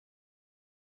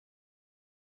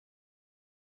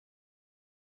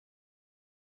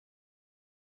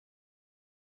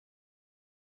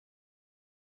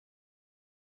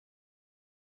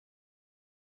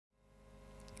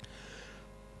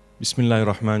بسم الله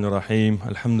الرحمن الرحيم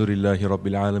الحمد لله رب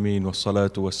العالمين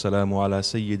والصلاة والسلام على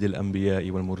سيد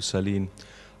الأنبياء والمرسلين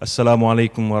السلام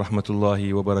عليكم ورحمة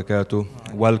الله وبركاته.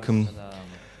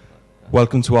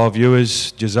 Welcome to our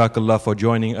viewers. Jazakallah for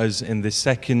joining us in the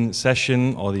second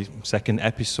session or the second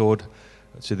episode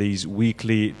to these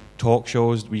weekly talk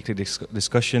shows, weekly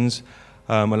discussions.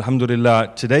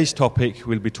 Alhamdulillah, today's topic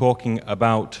we'll be talking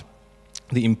about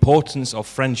the importance of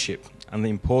friendship and the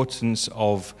importance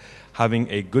of having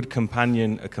a good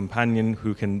companion, a companion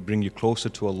who can bring you closer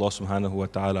to Allah subhanahu wa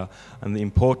ta'ala, and the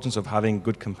importance of having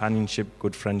good companionship,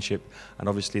 good friendship, and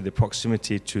obviously the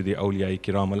proximity to the awliya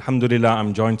kiram. Alhamdulillah,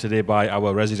 I'm joined today by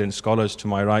our resident scholars. To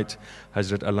my right,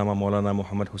 Hazrat Allama Maulana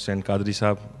Muhammad Hussain Qadri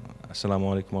Sahab.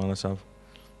 Assalamu alaikum Maulana Sahab.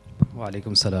 Wa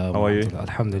alaikum salam. How are you?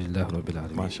 Alhamdulillah Rabbil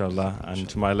Alameen. MashaAllah. And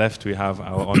to my left we have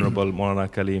our Honorable Maulana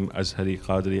Kaleem Azhari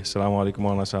Qadri. Assalamu alaikum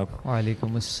Maulana Sahab. Wa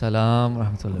alaikum assalam wa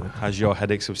rahmatullah. Has your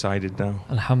headache subsided now?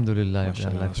 Alhamdulillah.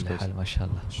 MashaAllah.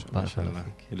 MashaAllah.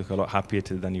 You look a lot happier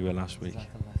than you were last week.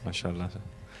 MashaAllah.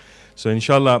 So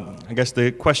inshallah, I guess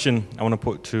the question I want to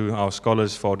put to our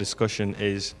scholars for discussion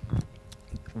is,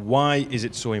 why is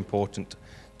it so important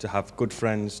to have good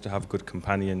friends, to have good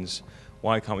companions?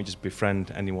 Why can't we just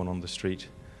befriend anyone on the street,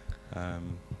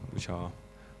 which our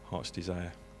heart's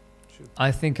desire?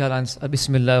 I think I'll answer.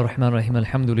 Bismillah ar-Rahman ar-Rahim.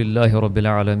 Alhamdulillahi Rabbil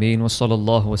Alameen. Wa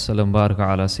sallallahu wa sallam baraka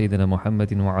ala Sayyidina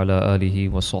Muhammadin wa ala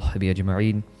alihi wa sahbihi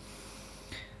ajma'een.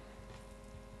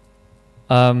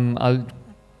 I'll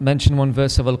mention one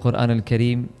verse of Al-Quran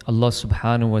Al-Kareem. Allah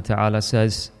subhanahu wa ta'ala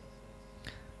says,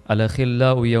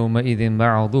 Al-Akhillau yawma idhin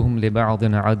ba'aduhum li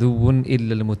ba'adin aduwwun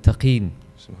illa al-muttaqeen.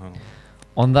 Subhanallah.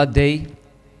 On that day,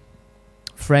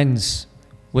 friends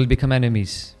will become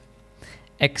enemies,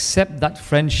 except that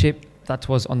friendship that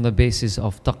was on the basis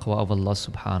of taqwa of Allah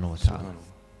subhanahu wa ta'ala.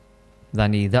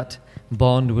 That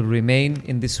bond will remain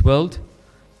in this world,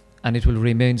 and it will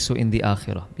remain so in the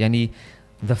akhirah. Yani,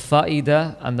 the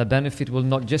fa'idah and the benefit will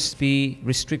not just be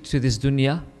restricted to this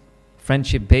dunya.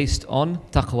 Friendship based on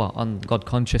taqwa, on God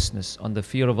consciousness, on the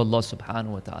fear of Allah subhanahu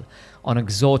wa ta'ala, on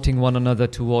exhorting one another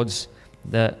towards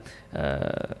the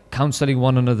counseling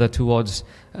one another towards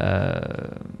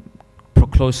having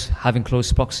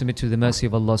close proximity to the mercy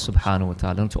of Allah subhanahu wa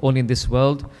ta'ala, not only in this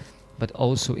world but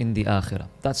also in the akhirah.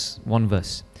 That's one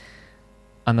verse.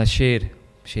 And a share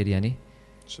yani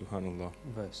Subhanallah.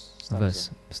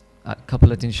 verse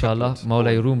couplet inshallah.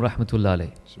 Mawlay Room rahmatullah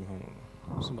alayh.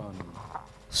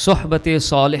 Sohbate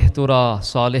salih tura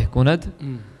salih kunad,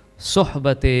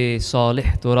 sohbate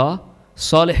salih tura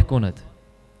salih kunad.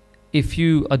 If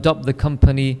you adopt the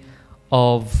company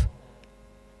of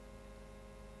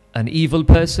an evil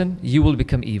person, you will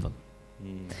become evil.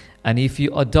 And if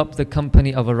you adopt the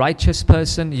company of a righteous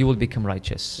person, you will become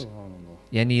righteous.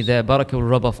 Yani their barakah will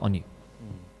rub off on you.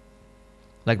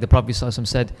 Like the Prophet ﷺ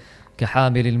said,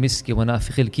 كَحَامِلِ الْمِسْكِ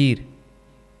وَنَافِخِ الْكِيرِ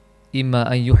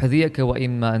إِمَّا أَن يُحْذِيَكَ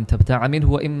وَإِمَّا أَن تَبْتَعَ مِنْهُ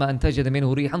وَإِمَّا أَن تَجَدَ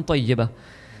مِنْهُ رِيحًا طَيِّبًا.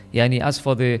 Yani as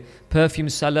for the perfume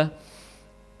seller,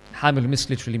 Hamil Misk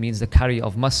literally means the carrier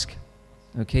of musk.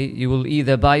 Okay, you will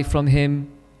either buy from him,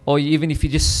 or even if you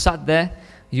just sat there,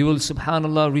 you will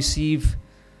subhanallah receive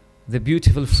the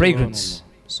beautiful fragrance.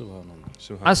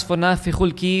 Subhanallah. As for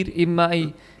nafikhul kir, imma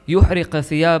ay yuhriqa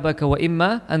thiyabaka wa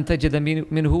imma an tajada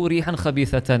minhu rihan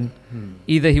khabithatan.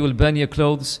 Either he will burn your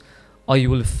clothes, or you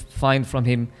will find from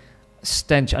him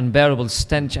stench, unbearable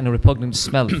stench and a repugnant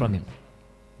smell from him.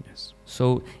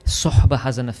 So, suhbah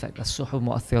has an effect. As-suhbah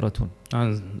mu'athiratun.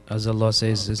 And as Allah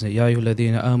says, Ya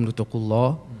ayyuhalladhina amanu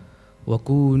taqullah wa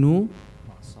kunu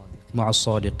ma'as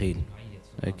sadiqeen.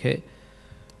 Okay.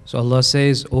 So Allah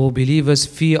says, O believers,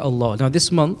 fear Allah. Now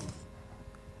this month,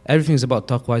 everything is about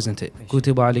taqwa, isn't it?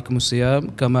 Kutiba alaykum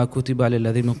as-siyam kama kutiba alal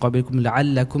ladhina min qablikum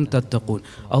la'allakum tattaqun.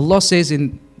 Allah says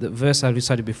in the verse I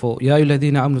recited before, Ya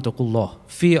ayyuhalladhina amanu taqullah,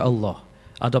 fear Allah,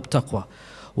 adopt taqwa.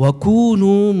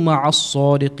 وَكُونُوا مَعَ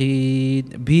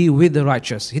الصَّادِقِينَ. Be with the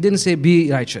righteous. He didn't say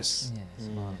be righteous.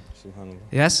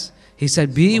 Yes? He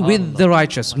said be with the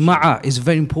righteous. Ma'a is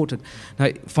very important. Now,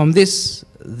 from this,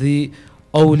 the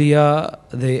awliya,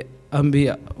 the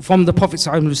anbiya, from the Prophet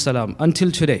ﷺ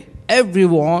until today,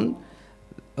 everyone,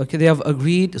 okay, they have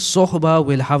agreed sohbah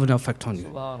will have an effect on you.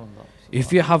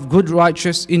 If you have good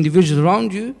righteous individuals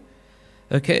around you,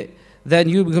 okay, then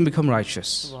you can become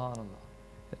righteous.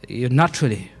 You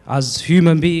naturally, as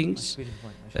human beings,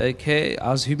 okay,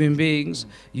 as human beings,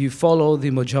 you follow the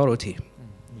majority.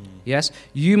 Yes,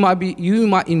 you might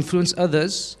influence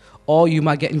others, or you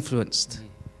might get influenced.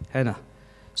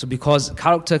 So because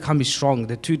character can be strong,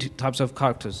 there are two types of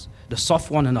characters, the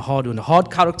soft one and the hard one. The hard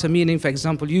character meaning, for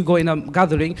example, you go in a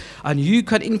gathering and you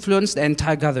can influence the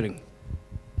entire gathering.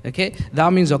 Okay,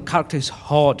 that means your character is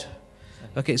hard.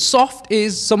 Okay, soft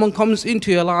is someone comes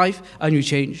into your life and you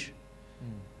change.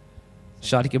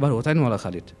 Shadi ke baad hota hai na wala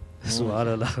Khalid.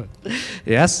 Subhanallah.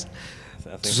 Yes.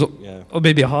 I think, So, yeah. or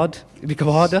maybe hard, become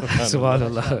harder.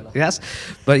 Subhanallah. Yes,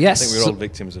 but yes. I think we're all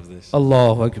victims of this.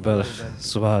 Allahu Akbar.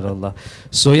 Subhanallah.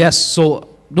 So yes, so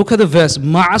look at the verse.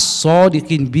 Ma'as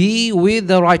sadiqin, be with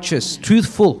the righteous,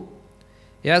 truthful.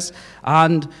 Yes,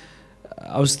 and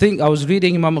I was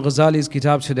reading Imam Ghazali's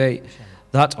kitab today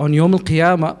that on Yawm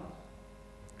al-Qiyamah,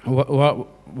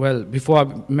 well, before I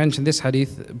mention this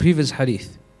hadith, previous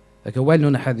hadith, like a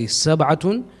well-known hadith,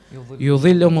 sab'atun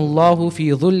yudhillahum Allahu fi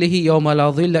dhullihi yawma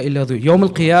la dhilla illa dhull. Yawm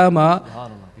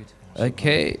al-Qiyamah,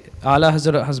 okay, Allah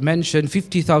has mentioned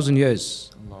 50,000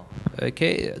 years.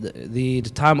 Okay, the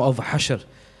time of Hashr,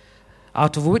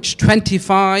 out of which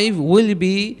 25 will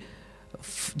be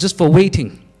just for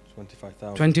waiting.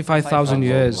 25,000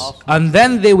 years. And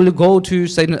then they will go to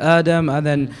Sayyidina Adam, and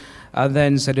then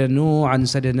Sayyidina Nuh, and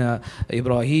Sayyidina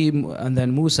Ibrahim, and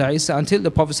then Musa, Isa, until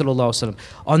the Prophet ﷺ.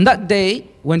 On that day,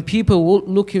 when people were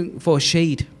looking for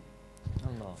shade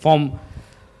from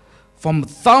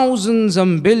thousands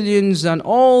and billions and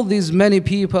all these many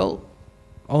people,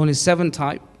 only 7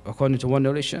 types, according to one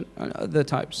narration, and other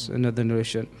types, another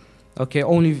narration. Okay,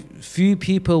 only few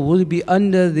people will be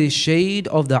under the shade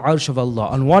of the Arsh of Allah.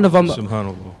 And one of them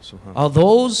are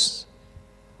those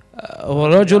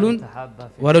ورجلان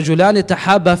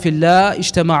تحابا في الله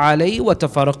اجتمع عليه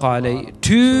وتفرق عليه.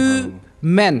 2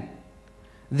 men,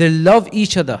 they love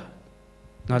each other.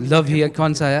 Now love here,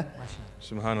 can't say,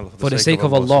 for the sake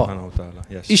of Allah.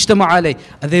 اجتمع عليه.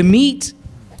 And they meet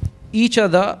each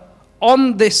other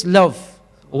on this love.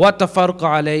 وَتَفَرْقَ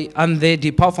عَلَيْهِ, and they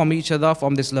depart from each other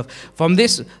from this love. From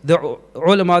this, the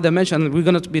ulama, they mentioned, we're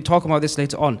going to be talking about this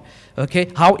later on, okay,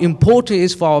 how important it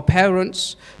is for our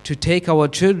parents to take our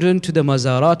children to the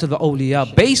mazarat of the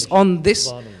awliya, based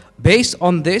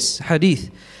on this hadith,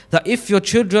 that if your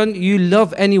children, you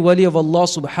love any wali of Allah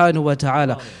subhanahu wa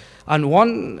ta'ala. And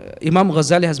one, Imam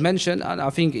Ghazali has mentioned, and I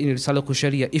think in Risalah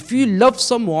Sharia, if you love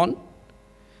someone,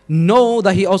 know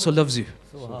that he also loves you.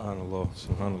 Subhanallah,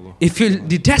 subhanallah. If you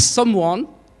detest someone,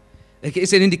 okay,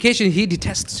 it's an indication he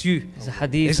detests you. It's a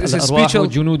hadith. It's a spiritual.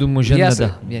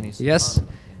 Yes.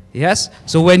 Yes.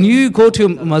 So when you go to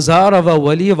mazar of a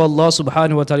wali of Allah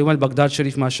subhanahu wa ta'ala, Baghdad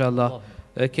Sharif, mashallah.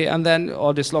 Okay, and then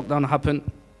all this lockdown happened.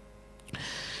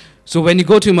 So when you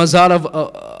go to mazar of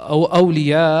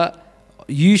awliya,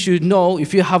 you should know,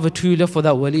 if you have a true love for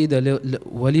that wali, the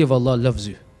wali of Allah loves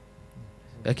you.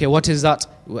 Okay, what is that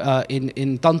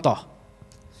in Tanta?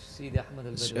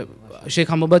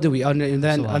 Sheikh Ahmad Badawi, and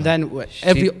then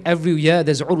every year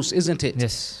there's urus, isn't it?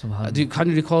 Yes. Can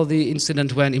you recall the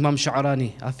incident when Imam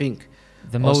Sha'rani, I think,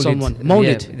 the Mawlid.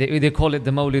 Mawlid. Yeah, they call it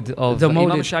the Mawlid of the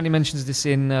Mawlid. Imam Sha'rani mentions this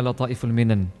in Lata'if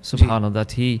al-Minan, subhanallah,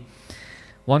 that he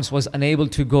once was unable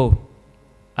to go,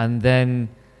 and then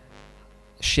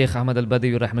Sheikh Ahmad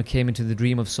al-Badawi rahmah came into the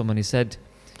dream of someone. He said,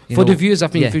 for the viewers, I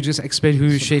think if you just explain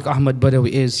who Sheikh Ahmad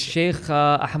Badawi is. Sheikh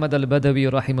Ahmad al-Badawi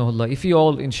rahimahullah, if you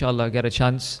all inshallah get a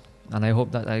chance, and I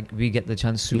hope that we get the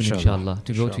chance soon inshallah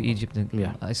to go to Egypt, and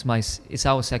it's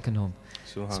our second home,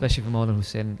 especially for Mawlana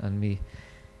Hussein and me,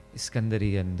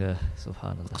 Iskandari, and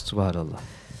subhanallah.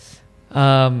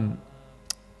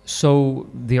 So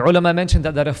the ulama mentioned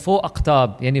that there are 4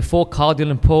 aqtab, yani 4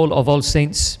 cardinal pole of all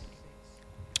saints,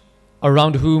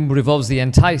 around whom revolves the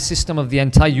entire system of the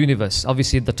entire universe.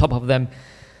 Obviously at the top of them,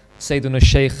 Sayyiduna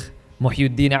Shaykh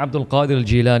Muhyiddin Abdul Qadir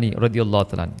al-Jilani radiyallahu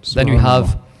ta'ala. Then you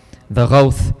have the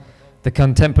Ghawth, the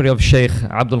contemporary of Shaykh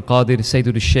Abdul Qadir,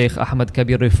 Sayyidul Shaykh Ahmad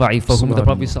Kabir Rifa'i, for whom the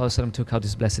Prophet ﷺ took out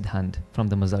his blessed hand from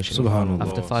the Mazar Sharif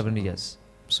after 500 years.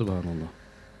 Subhanallah.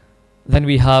 Then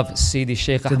we have Sayyidi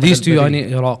Shaykh Ahmad these 2 are in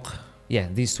Iraq. Yeah,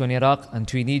 these 2 in Iraq and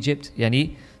 2 in Egypt.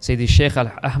 Yani Sayyidi Shaykh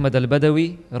Ahmad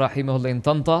al-Badawi rahimahullah in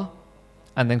Tanta,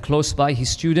 and then close by his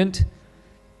student,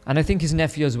 and I think his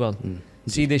nephew as well,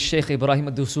 Sayyidi Shaykh Ibrahim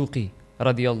al-Dusuqi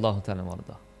radiyallahu ta'ala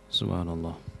warda.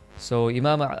 Subhanallah. So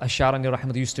Imam Ash-Sha'rani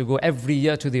rahimah used to go every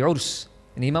year to the Urs,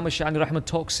 and Imam Ash-Sha'rani rahimah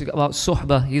talks about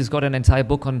suhbah. He's got an entire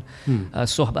book on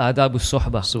suhbah, adab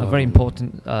suhbah, a very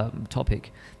important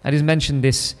topic, and he's mentioned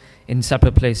this in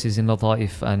separate places in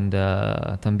Lata'if and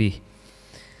Tanbih.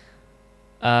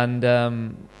 And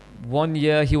one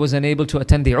year he was unable to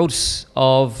attend the Urs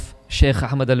of Shaykh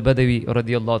Ahmad al-Badawi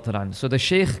radiyallahu ta'ala. So the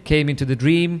Shaykh came into the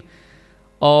dream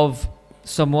of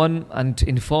someone and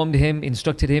informed him,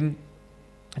 instructed him,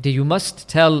 that you must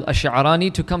tell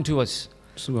Ash-Sha'rani to come to us.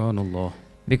 Subhanallah.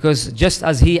 Because just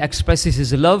as he expresses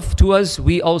his love to us,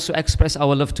 we also express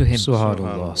our love to him.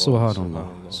 Subhanallah, subhanallah,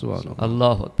 subhanallah.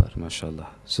 Allahu Akbar. MashaAllah.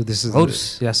 So this is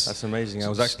Urs. yes. That's amazing. I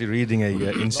was actually reading a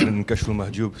incident in Kashf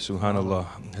al-Mahjub, subhanallah.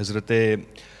 Hazrat,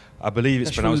 I believe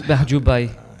it's pronounced Mahjub by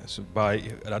by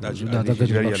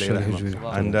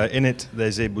and in it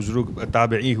there's a buzrug, a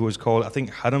tabi'i who was called, I think,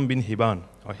 Hiram bin Hibban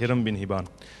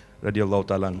radiallahu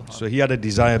ta'ala. So he had a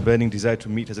desire, burning desire to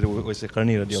meet Hazrat Uwais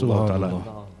Qarni radiallahu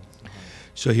ta'ala.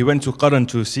 So he went to Qaran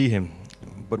to see him,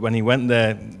 but when he went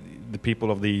there, the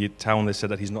people of the town, they said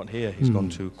that he's not here, he's gone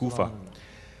to Kufa.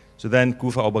 So then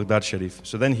Kufa or Baghdad Sharif.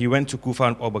 So then he went to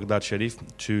Kufa or Baghdad Sharif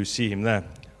to see him there.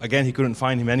 Again, he couldn't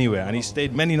find him anywhere, and he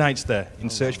stayed many nights there in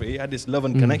search for. He had this love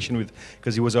and connection with,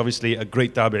 because he was obviously a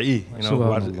great tabi'i, you know,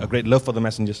 who had a great love for the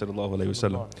Messenger sallallahu alaihi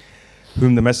wasallam,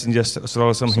 whom the Messenger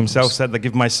sallallahu alaihi wasallam himself said that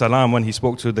give my salam when he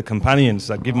spoke to the companions,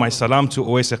 that give my salam to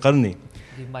Uwais Qarni.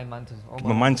 Give my mantle.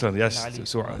 My mantle, yes.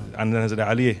 So, and then Hazrat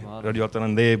Ali,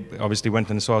 and they obviously went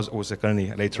and saw Uwais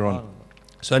Qarni later on.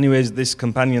 So anyways, this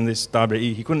companion, this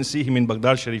tabi'i, he couldn't see him in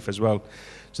Baghdad Sharif as well.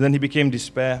 So then he became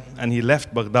despair, and he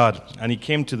left Baghdad, and he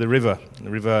came to the river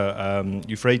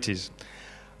Euphrates.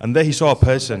 And there he saw a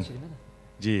person.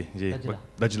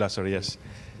 Dajla, sorry, yes.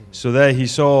 So there he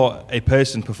saw a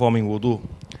person performing wudu.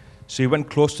 So he went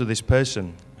close to this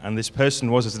person, and this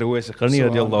person was Uwais Qarni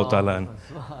radiallahu ta'ala.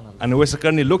 And Uwais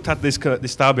Qarni looked at this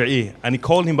tabi'i, and he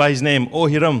called him by his name, "Oh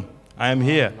Hiram, I am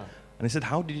here." And he said,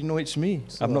 "How did you know it's me?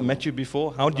 I've not met you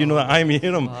before. How do you know that I'm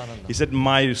Hiram?" He said,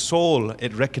 "My soul,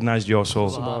 it recognized your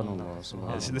soul."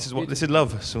 Yes, this is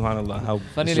love, subhanallah. How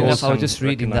funny enough, I was just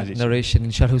reading that narration in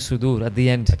Sharh Sudur at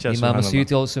the end. Imam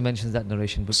Asyuti also mentions that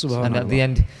narration. And at the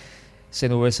end,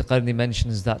 Sayyidina Uwais Qarni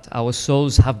mentions that our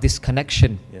souls have this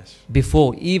connection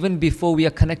even before we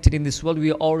are connected in this world,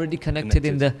 we are already connected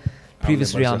in the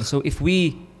previous realm. So if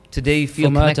we today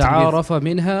feel connected with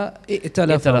منها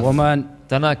ائتلف ومن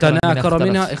تناكر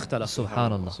منها اختلف.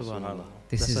 Subhanallah.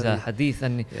 This is a hadith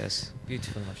and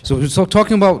beautiful. So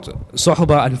talking about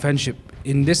sahaba and friendship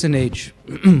in this and age,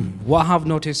 what I have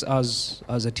noticed as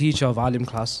a teacher of alim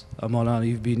class, Maulana,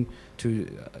 you've been to,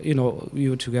 we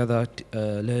were together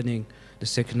learning the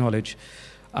sacred knowledge,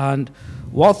 and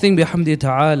one thing bihamdi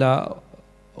ta'ala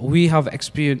we have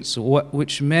experienced,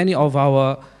 which many of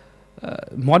our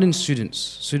modern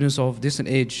students of this and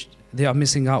age, they are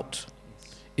missing out,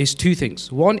 is two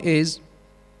things. One is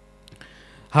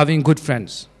having good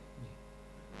friends,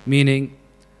 meaning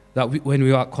that when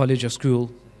we were at college or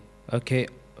school,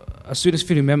 as soon as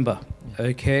you remember,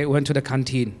 went to the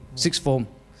canteen, sixth form,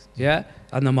 and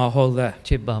the mahal there.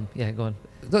 Chip bum, go on.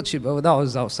 Not chip, that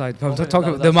was outside. I'm talking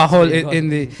about the mahal in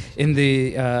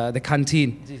the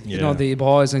canteen. The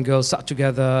boys and girls sat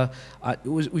together.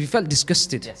 We felt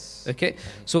disgusted. Yes.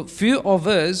 So few of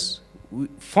us,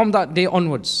 from that day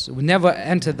onwards, we never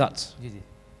entered that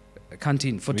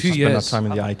canteen for 2 years. We spent our time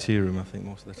in the IT room, I think,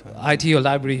 most of the time. IT or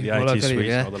library. The IT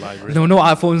suite or the library. No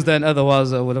iPhones then,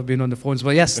 otherwise I would have been on the phones.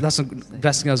 But yes, that's a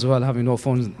blessing as well, having no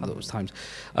phones at those times.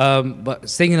 But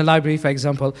staying in the library, for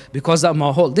example, because that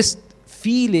mahal, this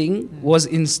feeling was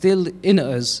instilled in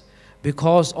us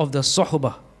because of the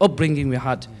suhbah, upbringing we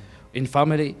had in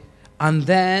family, and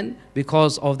then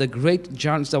because of the great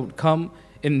giants that would come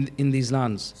in these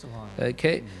lands.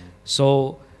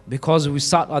 So because we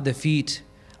sat at the feet,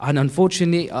 and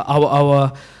unfortunately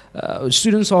our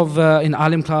students of in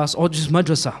alim class or just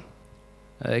madrasa,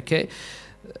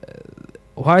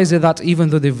 why is it that even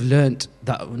though they've learned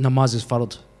that namaz is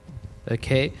fard,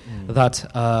 that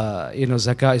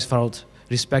zakah is fard,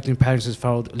 respecting parents is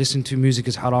fard, listening to music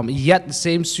is haram, yet the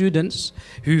same students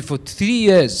who for 3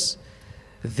 years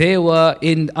they were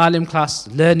in alim class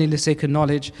learning the sacred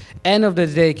knowledge, end of the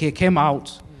day came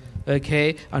out,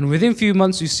 and within few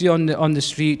months you see on the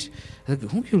street,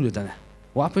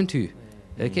 what happened to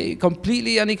you?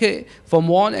 Completely from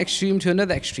one extreme to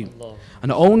another extreme.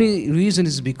 And the only reason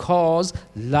is because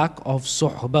lack of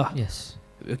suhbah. Yes.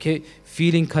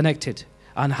 Feeling connected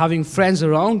and having friends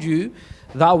around you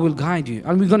that will guide you.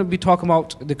 And we're going to be talking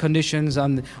about the conditions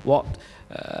and what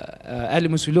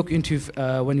elements we look into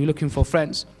when you're looking for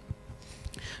friends.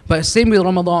 But same with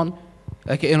Ramadan.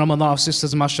 In Ramadan, our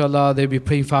sisters, mashallah, they'll be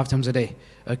praying 5 times a day.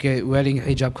 Wearing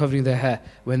hijab, covering their hair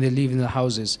when they leave in their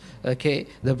houses. The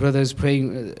brothers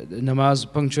praying namaz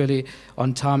punctually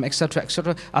on time, etc.,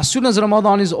 etc. As soon as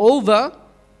Ramadan is over,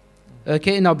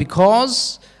 now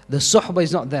because the suhbah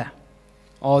is not there,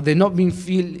 or they're not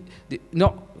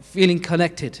feeling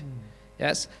connected.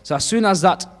 Yes. So as soon as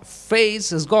that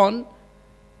phase is gone,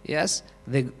 yes,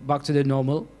 they back to their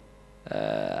normal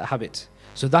habit.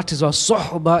 So that is why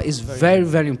suhbah is very,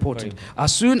 very important.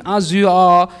 As soon as you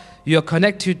are you are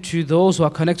connected to those who are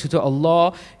connected to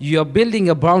Allah, you are building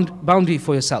a boundary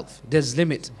for yourself. There's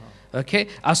limit. Okay?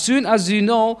 As soon as you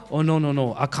know, oh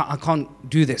no, I can't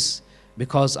do this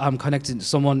because I'm connected to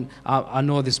someone, I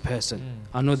know this person.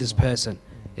 I know this person.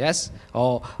 Yes?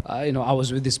 Or, I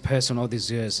was with this person all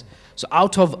these years. So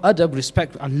out of adab,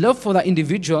 respect and love for that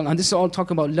individual, and this is all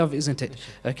talking about love, isn't it?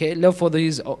 Okay, love for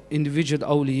these individual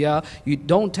awliya, you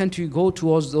don't tend to go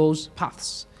towards those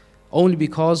paths. Only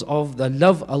because of the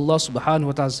love Allah subhanahu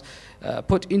wa ta'ala has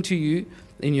put into you,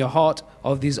 in your heart,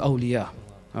 of these awliya.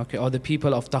 Okay, or the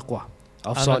people of taqwa,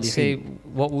 of and I'd say, salihin.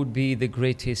 what would be the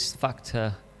greatest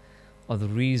factor or the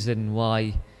reason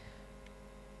why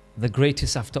the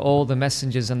greatest after all the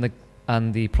messengers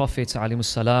and the prophets alayhimus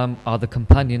salam are the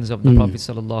companions of the Prophet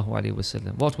sallallahu alaihi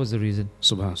wasallam? What was the reason?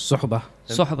 Suhbah. Suhbah,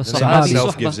 The name sahabi,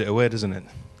 itself suhbah. gives it away, doesn't it?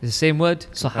 The same word,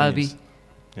 sahabi, Companions.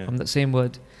 Yeah. from that same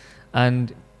word.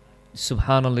 And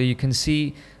subhanallah, you can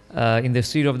see in the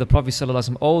seerah of the Prophet sallallahu alaihi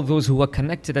wasallam, all those who were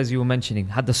connected, as you were mentioning,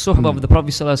 had the suhbah of the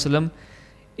Prophet sallallahu alaihi wasallam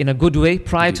in a good way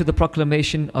prior to the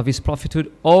proclamation of his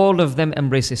prophethood. All of them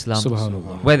embraced Islam.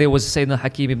 Subhanallah. Whether it was Sayyidina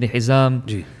Hakim ibn Hizam,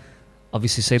 Ji.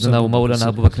 obviously Sayyidina Mawlana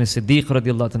Abu Bakr as-Siddiq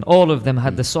radiallahu anhu, all of them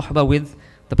had the suhbah with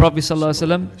the Prophet sallallahu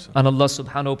alaihi wasallam, and Allah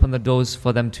subhanahu opened the doors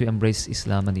for them to embrace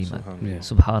Islam and Iman. Yeah.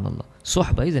 Subhanallah.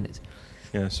 Suhbah, isn't it?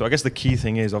 Yeah, so I guess the key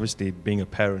thing is obviously being a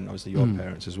parent, obviously your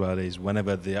parents as well, is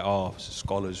whenever there are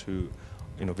scholars who,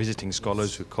 visiting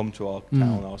scholars who come to our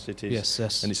town, our cities,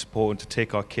 Yes. and it's important to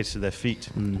take our kids to their feet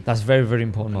That's very, very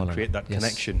important. and Maulana. create that Yes.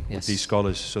 connection with Yes. these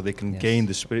scholars so they can Yes. gain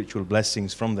the spiritual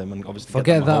blessings from them and obviously Forget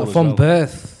get them a that hold as from well.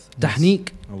 birth,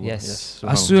 tahniq. Oh, Yes.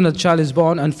 As soon as a child is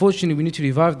born, unfortunately, we need to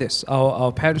revive this.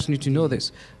 Our parents need to know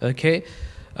this. Okay?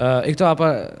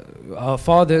 Our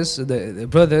fathers, the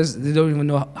brothers, they don't even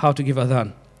know how to give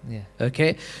adhan. Yeah.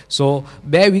 Okay? So,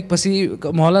 bare week pasi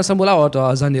mohalla sambula auto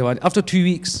azan dewan after 2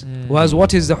 weeks. Whereas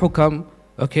what is the hukam?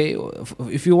 Okay,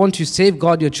 if you want to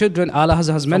safeguard your children, Allah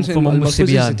has mentioned from in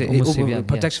Sibyan, Sibyan,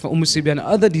 protection from Sibyan and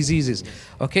other diseases.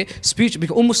 Okay, speech,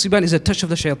 because Sibyan is a touch of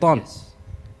the shaitan.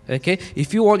 Okay,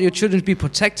 if you want your children to be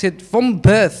protected from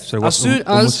birth, So as what's soon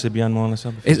as Sibyan, Maulana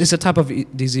Sahib? it's a type of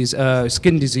disease,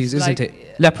 skin disease, isn't Like, it?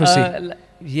 Leprosy.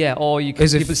 Yeah, or you can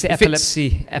Is it people say fits?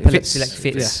 epilepsy, Fits. like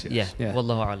fits. Yeah. Yeah.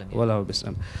 Wallahu alam. Yeah. Wallahu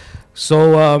bismillah.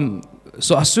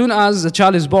 So as soon as the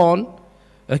child is born,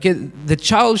 okay, the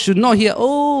child should not hear,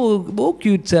 oh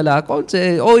cute talak,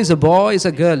 oh, it's a boy, it's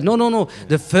a girl. No.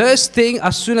 The first thing,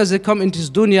 as soon as they come into this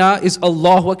dunya, is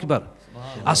Allahu Akbar.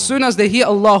 As soon as they hear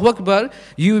Allahu Akbar,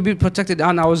 you will be protected.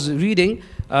 And I was reading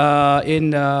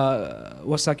in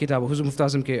what's that kitab? Who's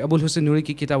Muftazim ke? Abul Hussein Nuri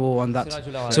ki kitab on that.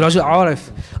 Sirajul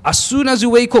Arif. As soon as you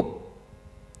wake up,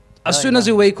 okay,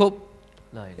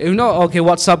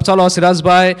 what's up? Talo Siraz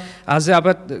bhai,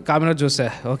 azabat kamera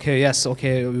jose. Okay, yes,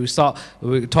 okay,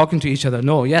 we're talking to each other.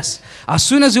 No, yes. As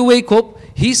soon as you wake up,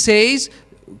 he says,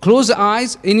 close the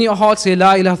eyes, in your heart say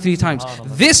La ilaha 3 times.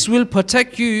 This will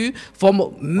protect you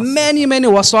from many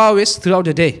wasawis throughout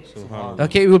the day.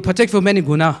 Okay, it will protect you from many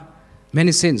guna,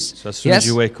 many sins. So as soon as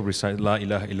you wake up, recite La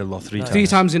ilaha illallah 3 times. 3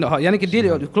 times in the heart.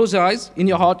 Yani close your eyes, in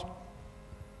your heart.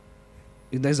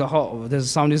 There's a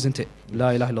sound, isn't it? La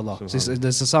ilaha illallah. So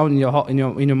there's a sound in your heart, in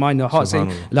your mind, your heart saying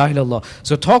La ilaha illallah.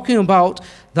 So talking about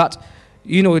that,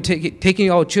 taking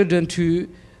our children to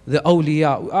the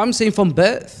awliya. I'm saying from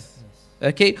birth.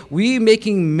 Okay, we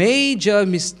making major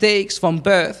mistakes from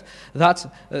birth that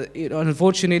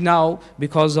unfortunately now,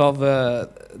 because of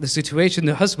the situation,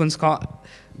 the husbands can't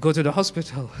go to the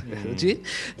hospital.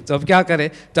 So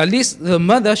at least the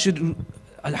mother should,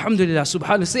 alhamdulillah,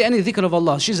 subhanallah, say any dhikr of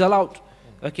Allah. She's allowed,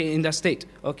 okay, in that state,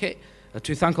 okay,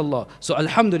 to thank Allah. So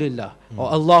alhamdulillah,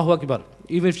 or Allahu Akbar,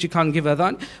 even if she can't give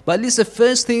adhan. But at least the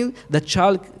first thing the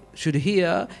child should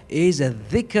hear is a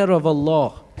dhikr of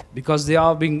Allah, because they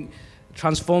are being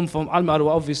transformed from al-marwa,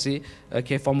 obviously,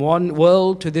 okay, from one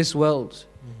world to this world,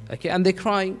 okay, and they're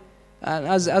crying. And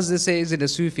as they say in the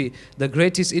Sufi, the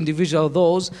greatest individual are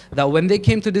those that when they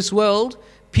came to this world,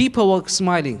 people were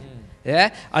smiling,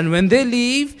 yeah, and when they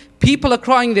leave, people are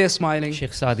crying, they're smiling.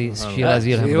 Sheikh Saadi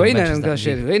Shirazi mentions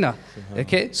that.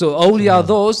 Okay, so awliya are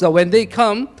those that when they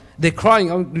come, they're crying.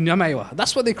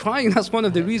 That's what they're crying. That's one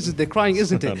of the reasons they're crying,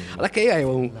 isn't it? Like, yeah,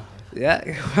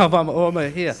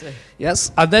 here.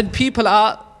 Yes, and then people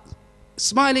are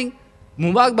smiling.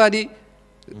 Mubarak badi,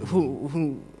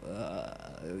 who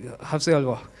Habshi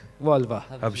alwa.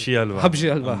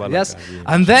 Yes,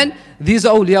 and then these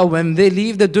awliya, when they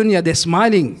leave the dunya, they're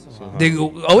smiling. They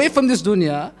go away from this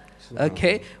dunya.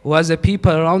 Okay, whereas the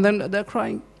people around them, they're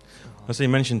crying. So you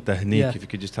mentioned tahniq. Yeah. If you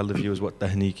could just tell the viewers what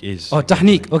tahniq is. Oh,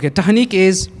 tahniq. Okay, tahniq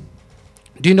is,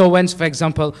 do you know when, for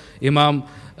example, Imam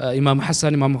Imam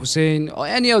Hassan, Imam Hussein, or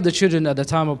any of the children at the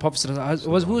time of Prophet,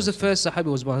 who was the first Sahabi?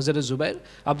 Was Hazrat Zubair,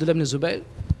 Abdullah ibn Zubair?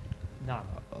 No.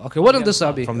 Okay, one of the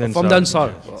Sahabi From the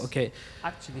Ansar. Yes. Okay.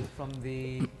 Actually, from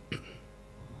the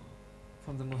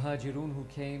Muhajirun who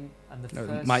came and the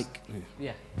first. Mike.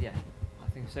 Yeah.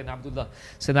 I think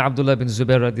Sayyidina Abdullah bin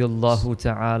Zubair radiallahu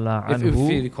ta'ala If you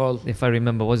anhu, recall, if I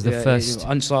remember, was the first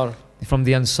Ansar from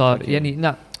the Ansar.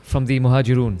 Okay. From the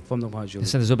Muhajirun. from the Muhajirun.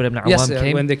 Sayyidina Zubair ibn Awam Yes,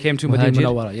 came. when they came to Medina Muhajir.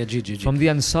 Munawwara. Yeah, ji. From the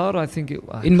Ansar, I think it,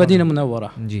 In Medina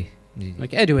Munawwara. Ji.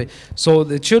 Okay, anyway, so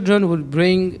the children will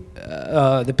bring,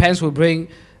 the parents will bring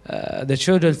the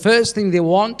children. First thing they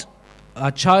want a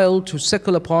child to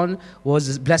suckle upon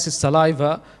was the blessed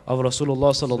saliva of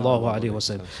Rasulullah sallallahu alaihi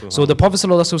wasallam. So the Prophet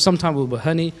sallallahu alaihi wasallam sometimes will be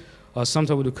honey, or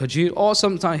sometimes will do kajir, or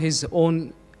sometimes his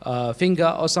own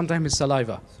finger, or sometimes his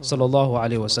saliva sallallahu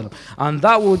alaihi wasallam. And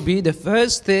that would be the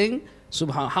first thing.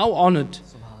 Subhan, how honored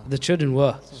the children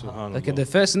were. Okay, the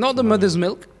first, not the mother's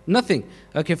milk, nothing.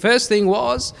 Okay, first thing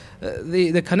was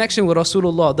the connection with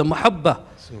Rasulullah, the muhabba.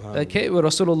 Okay, with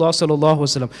Rasulullah sallallahu alaihi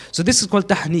wasallam. So this is called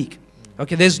tahniq.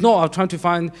 Okay, there's no, I'm trying to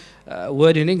find a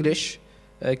word in English.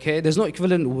 Okay, there's no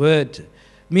equivalent word,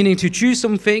 meaning to chew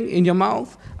something in your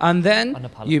mouth and then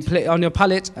you play on your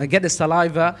palate and get the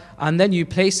saliva and then you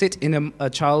place it in a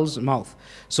child's mouth.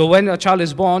 So when a child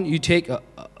is born, you take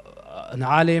an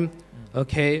alim,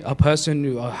 okay, a person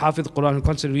who hafiz Quran, who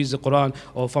constantly reads the Quran,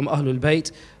 or from Ahlul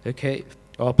Bayt, okay,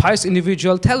 or a pious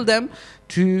individual, tell them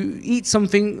to eat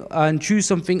something and chew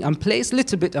something and place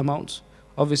little bit amount.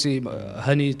 Obviously,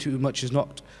 honey too much is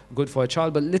not good for a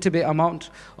child, but little bit amount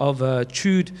of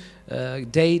chewed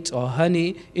date or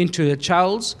honey into a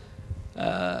child's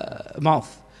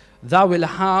mouth. That will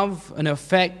have an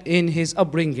effect in his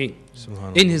upbringing,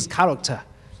 in his character.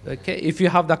 Okay, if you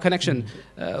have that connection,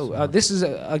 this is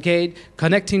again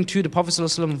connecting to the Prophet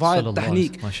ﷺ via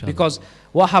tahniq, because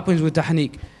what happens with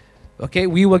tahniq? Okay,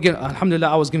 we were given, alhamdulillah,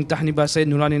 I was given tahniq by Sayyid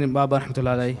Nurani Baba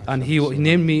rahmatullahi, and he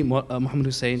named me Muhammad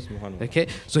Hussein. Okay,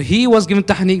 so he was given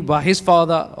tahniq by his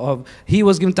father, or he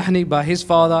was given tahniq by his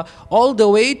father, all the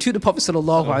way to the Prophet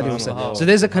sallallahu alaihi wasallam. So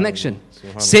there's a connection.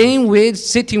 Same with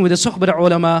sitting with the suhbah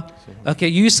ulama. Okay,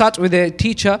 you sat with a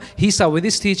teacher, he sat with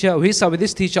this teacher, he sat with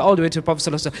this teacher, all the way to the Prophet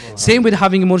sallallahu alaihi wasallam. Same with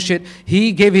having a murshid.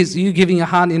 He gave you giving a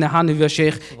hand in the hand of your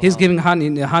sheikh, he's giving a hand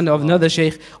in the hand of another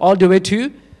sheikh, all the way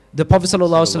to the Prophet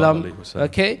sallallahu alaihi wasallam.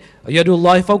 Okay,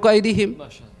 yadullahi fawqa aydihim.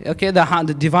 Okay,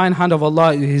 the divine hand of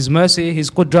Allah, His mercy, His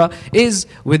qudra is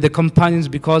with the companions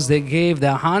because they gave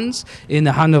their hands in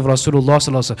the hand of Rasulullah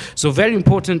sallallahu alaihi wasallam. So very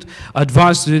important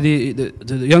advice to the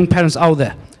young parents out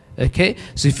there. Okay,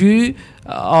 so if you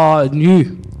are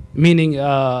new, meaning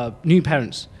new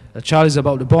parents, a child is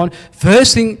about to born,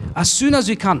 first thing, as soon as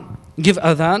you can, give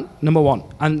adhan, number one,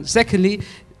 and secondly,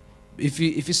 if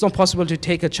it's not possible to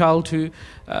take a child to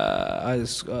a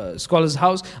scholar's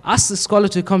house, ask the scholar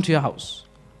to come to your house.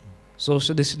 So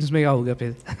this may all get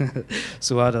paid.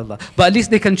 Subhanallah. But at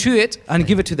least they can chew it and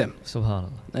give it to them.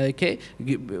 Subhanallah. Okay,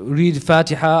 read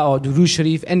Fatiha or Durood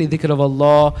Sharif, any dhikr of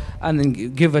Allah, and then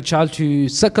give a child to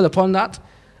suckle upon that.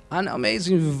 And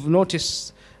amazing, we've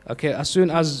noticed. Okay, as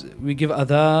soon as we give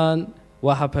adhan,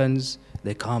 what happens?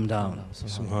 They calm down.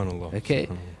 Subhanallah. Okay.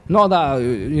 Not that,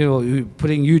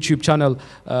 putting YouTube channel,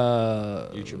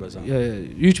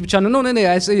 YouTube channel. No,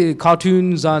 I say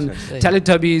cartoons and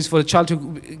Teletubbies for the child to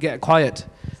get quiet.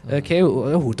 Okay,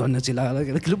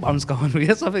 don't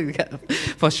something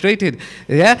frustrated.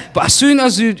 Yeah, but as soon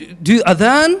as you do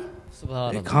adhan,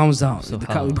 it calms down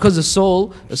because the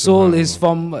soul is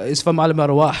from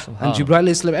al-marwah, and Jibreel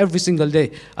Islam every single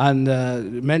day. And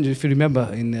if you remember,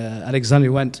 in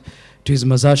Alexandria went to his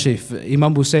mazar sharif,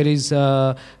 Imam Busairi's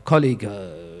colleague,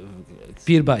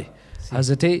 Pir Bhai,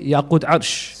 Hazrat Yaqut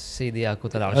Arsh.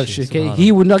 Okay,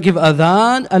 he would not give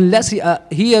adhan unless he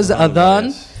has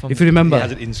adhan. If you remember, he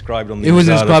has it inscribed on the it was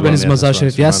inscribed in his mazar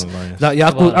sharif. Yes, that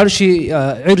Yaqut Arshi,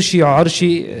 Irshi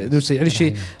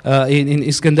in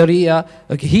Iskandariya.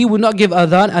 Okay, he would not give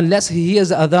adhan unless he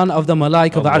has adhan of the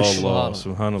malaika of Arsh.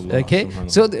 Okay,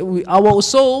 so our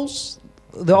souls,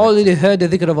 they already heard the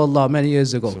dhikr of Allah many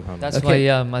years ago. That's why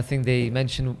I think they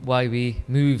mention why we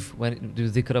move when we do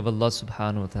dhikr of Allah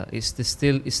subhanahu wa ta'ala. It's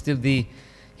still the,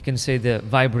 you can say, the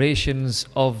vibrations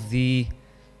of the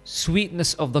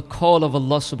sweetness of the call of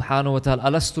Allah subhanahu wa ta'ala.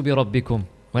 Alastu bi rabbikum.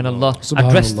 When Allah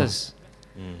addressed us.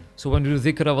 So when we do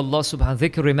dhikr of Allah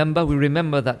subhanahu wa ta'ala, we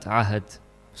remember that ahad.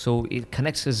 So it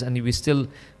connects us and we still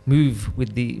move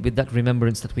with that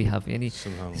remembrance that we have. This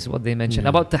is what they mention.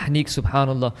 About tahniq,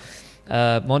 subhanallah.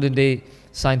 Modern day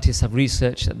scientists have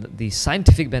researched the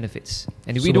scientific benefits,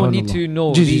 and we don't need to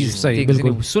know these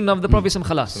things. Sunnah of the Prophet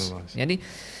khalas.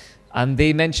 And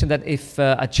they mentioned that if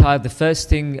a child, the first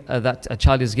thing that a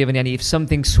child is given, and if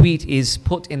something sweet is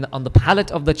put in on the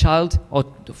palate of the child, or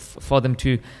for them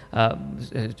to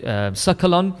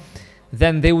suckle on,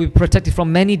 then they will be protected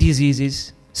from many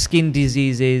diseases, skin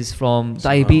diseases, from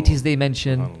diabetes they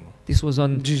mentioned. This was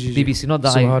on BBC, not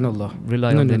that I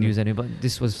rely on the news anymore, but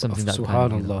this was something that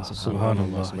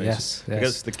Subhanallah. Yes. I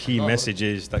guess the key message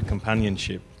is that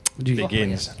companionship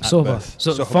begins at So birth.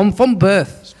 from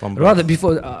birth. Rather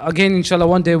before, again, inshallah,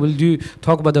 one day we'll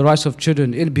talk about the rights of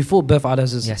children. Before birth, Allah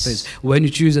says, when you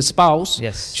choose a spouse,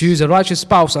 choose a righteous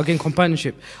spouse, again,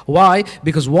 companionship. Why?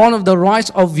 Because one of the rights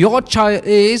of your child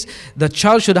is the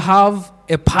child should have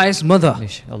a pious mother.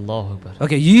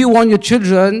 Okay, you want your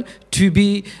children to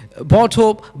be brought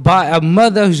up by a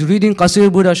mother who's reading Qasir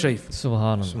Buddha Sharif.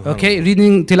 Subhanallah. Okay,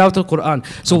 reading Tilawat al-Quran.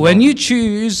 So when you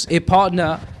choose a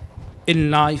partner in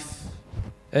life,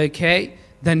 okay,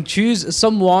 then choose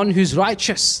someone who's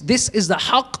righteous. This is the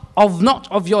haqq of not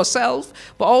of yourself,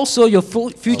 but also your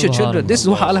future children. This is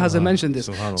what Allah has mentioned this.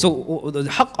 So the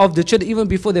haqq of the children, even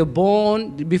before they're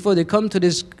born, before they come to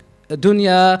this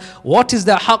dunya, what is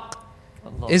the haqq?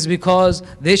 Is because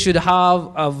they should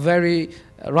have a very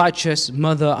righteous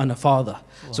mother and a father.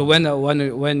 So when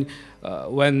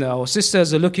our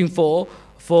sisters are looking for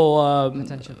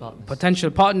potential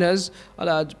partners,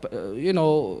 you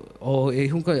know, or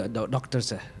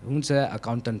doctors,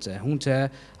 accountants, okay,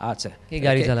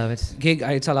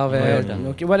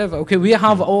 whatever. Okay, we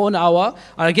have on our,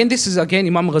 and again, this is again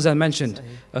Imam Ghazali mentioned.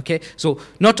 Okay, so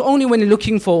not only when you're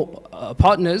looking for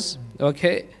partners,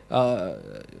 okay,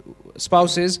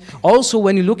 spouses, also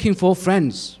when you're looking for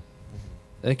friends.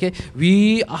 Okay,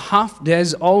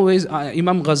 there's always,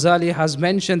 Imam Ghazali has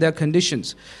mentioned their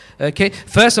conditions. Okay,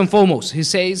 first and foremost, he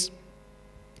says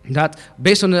that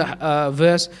based on the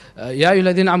verse, Ya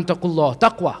ayyuhalladhina amanu taqullah,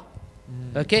 taqwa.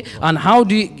 Okay, and how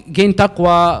do you gain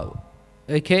taqwa?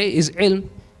 Okay, is ilm.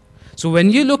 So when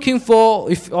you're looking for,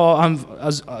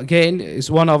 again, it's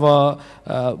one of our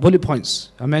bullet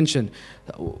points I mentioned,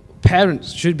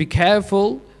 parents should be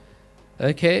careful,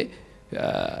 okay,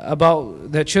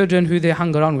 about their children who they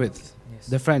hang around with,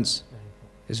 their friends.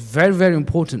 It's very, very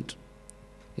important.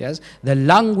 Yes, the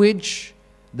language,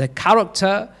 the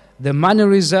character, the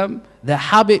mannerism, the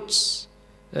habits,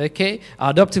 okay, are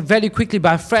adopted very quickly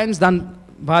by friends than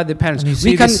by the parents.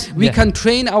 We can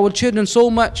train our children so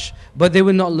much, but they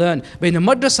will not learn. But in a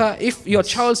madrasa, if your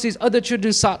child sees other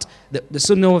children sat, the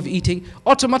sunnah of eating,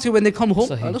 automatically when they come home,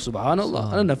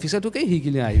 subhanallah,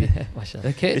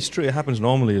 okay. It's true, it happens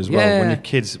normally as well. When your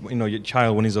kids, you know, your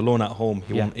child, when he's alone at home,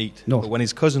 he won't eat. No. But when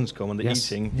his cousins come and they're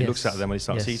eating, he looks at them and he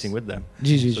starts eating with them.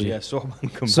 So yeah,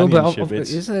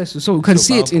 companionship. So we can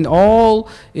see it in all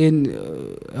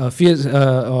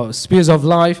spheres of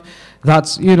life.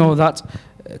 That's, you know, that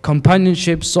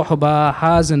companionship, sohbah,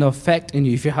 has an effect in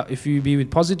you. If you be with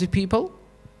positive people,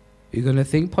 you're going to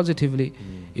think positively.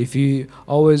 If you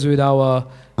always with our,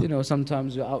 you know,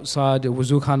 sometimes you're outside,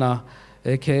 wuzukhana,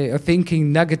 okay,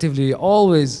 thinking negatively,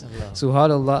 always,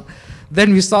 subhanallah,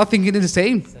 then we start thinking the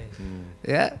same.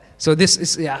 Yeah. So this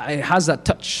is, it has that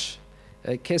touch.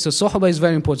 Okay. So sohbah is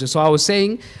very important. So I was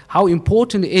saying how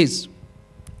important it is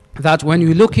that when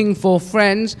you're looking for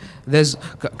friends, there's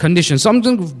conditions.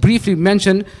 Something briefly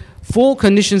mentioned, 4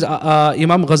 conditions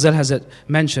Imam Ghazali has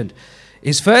mentioned.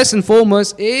 Is first and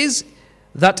foremost is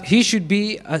that he should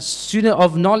be a student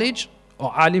of knowledge,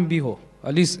 or alim biho,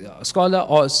 at least a scholar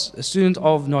or a student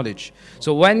of knowledge.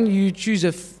 So when you choose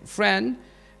a friend,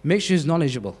 make sure he's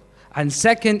knowledgeable. And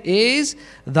second is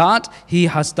that he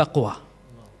has taqwa.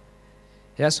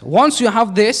 Yes, once you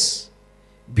have this,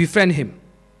 befriend him.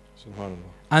 SubhanAllah.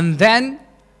 And then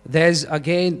there's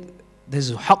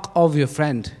haqq of your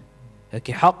friend.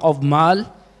 Okay, haqq of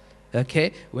mal.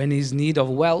 Okay, when he's in need of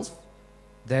wealth,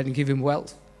 then give him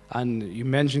wealth. And you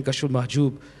mentioned Kashful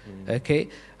Mahjub. Okay,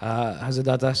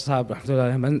 Hazrat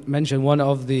Sahab mentioned one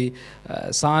of the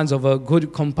signs of a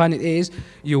good companion is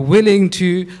you're willing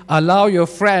to allow your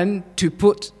friend to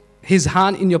put his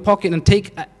hand in your pocket and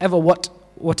take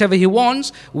whatever he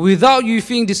wants without you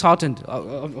feeling disheartened. I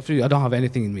don't have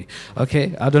anything in me.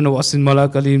 Okay, I don't know what's in Mullah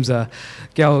Kalim's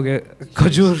khajur.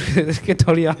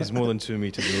 It's more than 2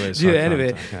 meters away. So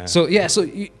anyway, so yeah, so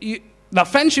the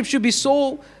friendship should be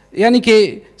so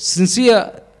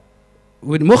sincere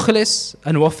with mukhlis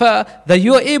and wafa that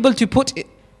you are able to put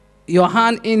your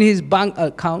hand in his bank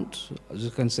account, as you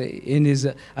can say, in his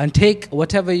and take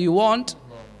whatever you want.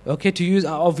 Okay, to use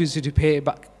obviously to pay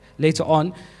back later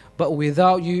on, but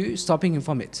without you stopping him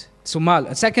from it. So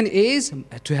mal. Second is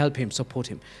to help him, support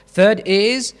him. Third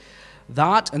is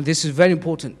that, and this is very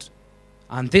important,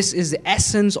 And this is the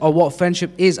essence of what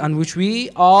friendship is, and which we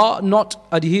are not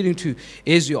adhering to,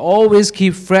 is you always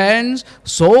keep friends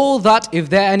so that if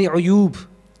there are any uyub,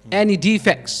 any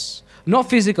defects, not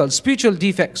physical, spiritual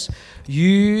defects,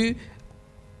 you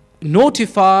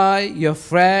notify your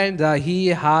friend that he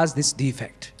has this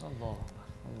defect.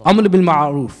 Amr bil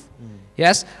ma'ruf.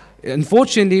 Yes,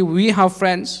 unfortunately we have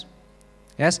friends,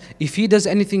 yes, if he does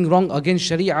anything wrong against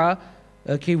Sharia,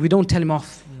 okay, we don't tell him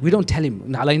off. We don't tell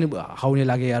him.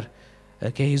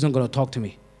 Okay, he's not going to talk to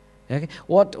me. Okay,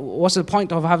 what's the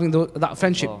point of having that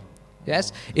friendship?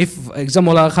 Yes, if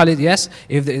example Khalid, yes,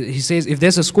 he says if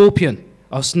there's a scorpion,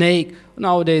 a snake,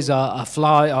 nowadays a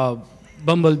fly, a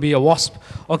bumblebee, a wasp,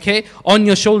 okay, on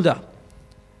your shoulder,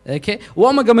 okay, what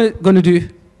am I gonna do?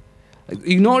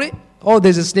 Ignore it? Oh,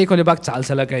 there's a snake on your back.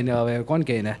 What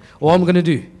am I gonna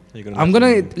do? I'm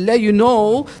gonna let you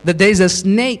know that there's a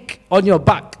snake on your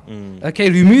back. Okay,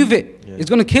 remove it. Yeah. It's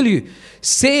gonna kill you.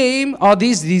 Same are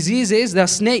these diseases. They're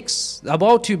snakes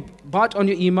about to bite on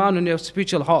your iman, on your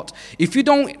spiritual heart. If you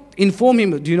don't inform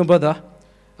him, do you know, brother?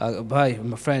 Bye,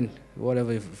 my friend,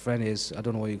 whatever your friend is. I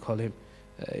don't know what you call him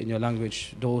in your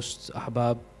language. Dost,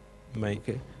 ahbab, mate.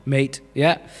 Okay. Mate.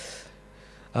 Yeah.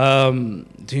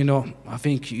 Do you know? I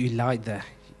think you lied there.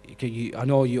 I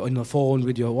know you're on the phone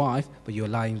with your wife, but you're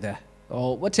lying there.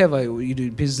 Or whatever, you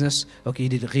do business, okay, you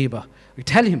did ghiba. You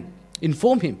tell him,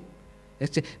 inform him.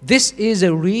 This is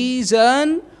a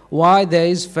reason why there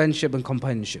is friendship and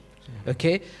companionship.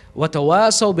 Okay?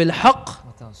 وَتَوَاصَوْا بِالْحَقِّ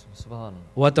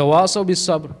وَتَوَاصَوْا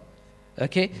بِالصَّبْرِ.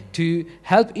 Okay? To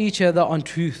help each other on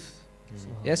truth.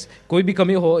 Yes?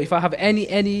 If I have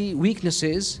any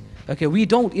weaknesses, okay, we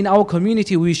don't, in our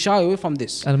community, we shy away from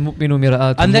this. And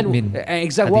then,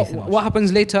 exactly, what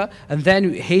happens later? And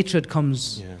then hatred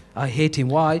comes. Yeah. I hate him.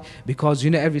 Why? Because,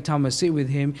 every time I sit with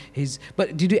him,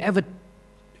 but did you ever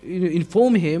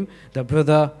inform him that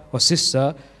brother or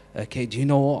sister, okay, do you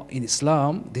know what? In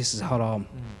Islam, this is haram.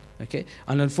 Okay?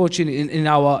 And unfortunately, in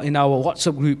our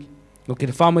WhatsApp group, okay,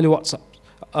 the family WhatsApp,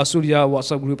 Surya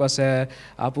WhatsApp group,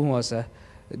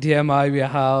 DMI we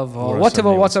have, or whatever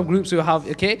WhatsApp groups we have,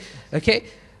 okay,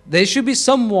 there should be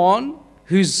someone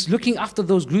who's looking after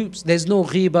those groups. There's no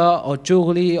ghiba or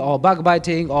chughli or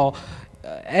backbiting or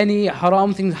any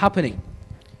haram things happening.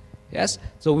 Yes,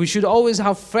 so we should always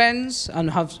have friends and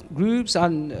have groups,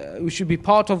 and we should be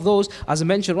part of those. As I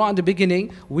mentioned right at the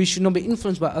beginning, we should not be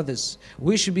influenced by others.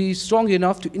 We should be strong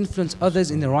enough to influence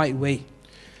others in the right way.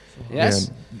 Yes.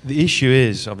 Yeah. The issue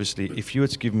is, obviously, if you were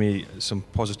to give me some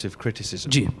positive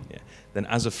criticism, then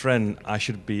as a friend, I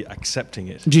should be accepting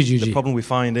it. The problem we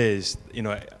find is,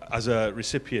 as a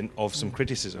recipient of some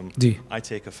criticism, I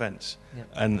take offense.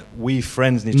 And we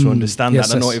friends need to understand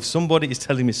that. I know if somebody is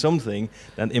telling me something,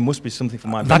 then it must be something for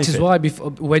my benefit. That is why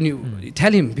when you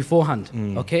tell him beforehand,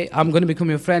 okay, I'm going to become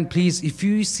your friend, please, if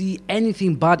you see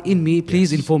anything bad in me,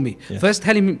 please inform me. First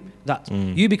tell him that.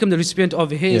 You become the recipient of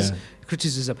his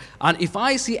criticism. And if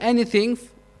I see anything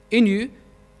in you,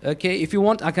 okay, if you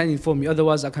want, I can inform you.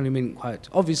 Otherwise, I can remain quiet.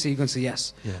 Obviously, you're going to say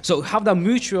yes. So have that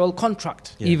mutual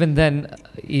contract. Even then,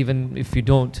 even if you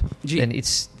don't, then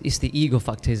it's the ego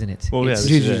factor, isn't it? Well,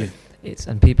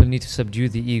 and people need to subdue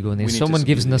the ego. And if someone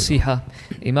gives nasiha,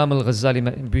 Imam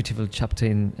al-Ghazali, beautiful chapter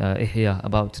in Ihya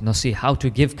about nasiha, how to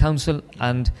give counsel,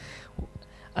 and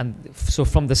so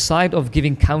from the side of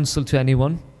giving counsel to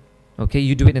anyone, okay,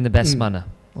 you do it in the best manner.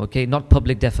 Okay, not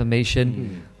public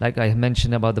defamation, like I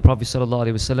mentioned about the Prophet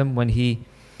ﷺ when he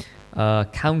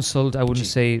counseled, I wouldn't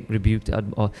say rebuked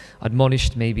or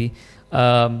admonished maybe,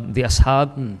 the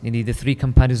ashab, the three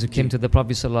companions who came to the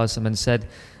Prophet ﷺ and said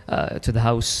to the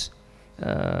house,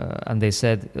 and they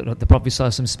said, the Prophet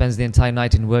ﷺ spends the entire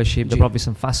night in worship, the Prophet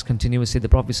ﷺ fasts continuously, the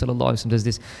Prophet ﷺ does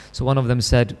this. So one of them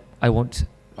said, I won't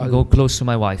go close to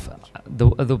my wife. The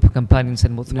other companion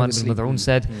said, Muthman ibn Mad'un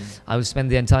said, I will spend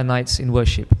the entire nights in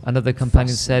worship. Another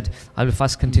companion said, I will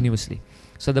fast continuously.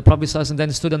 So the Prophet ﷺ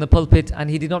then stood on the pulpit and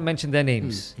he did not mention their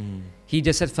names. He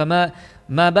just said, فَمَا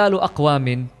مَا بَالُ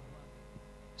أَقْوَامٍ.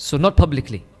 So not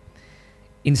publicly,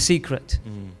 in secret.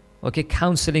 Okay,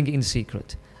 counseling in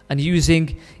secret. And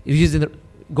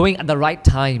going at the right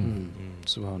time.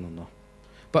 Subhanallah.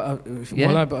 But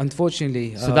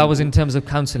unfortunately... so that was in terms of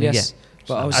counseling, yes.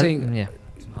 But I was saying,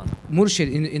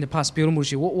 Murshid in the past, Pir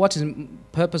Murshid, what is the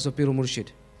purpose of Pir Murshid?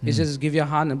 He just give your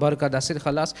hand and barakah, that's it,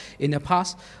 khalas. In the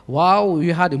past,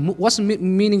 what's the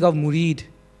meaning of murid?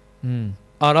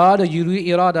 Arada, yuri,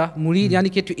 irada, murid,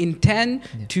 yani to intend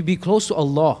to be close to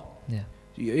Allah.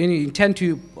 You intend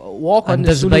to walk on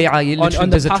the sunnah,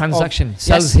 there's a transaction,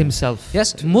 sells himself.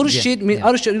 Yes, Murshid means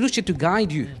Murshid to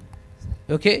guide you.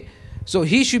 Okay? So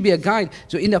he should be a guide.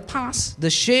 So in the past, the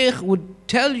sheikh would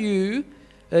tell you,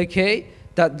 okay,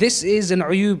 that this is an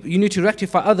ayub, you need to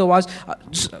rectify, otherwise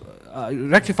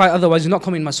you're not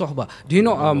coming in my sohbah. Do you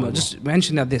know, just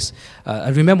mention that this, I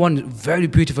remember one very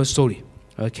beautiful story,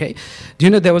 okay. Do you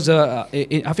know there was I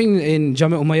think in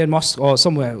Jami' Umayyad Mosque or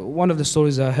somewhere, one of the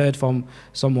stories I heard from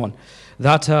someone,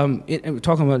 that,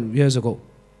 talking about years ago,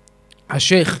 a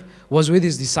sheikh was with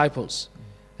his disciples,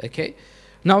 okay.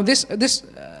 Now this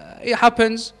it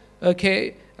happens,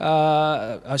 okay,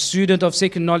 a student of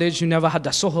sacred knowledge who never had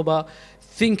the sohbah,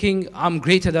 thinking I'm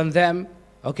greater than them.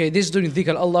 Okay, this is doing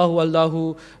dhikr,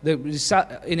 Allahu, they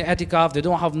sat in etikaf, they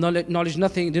don't have knowledge,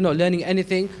 nothing, they're not learning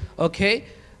anything, okay?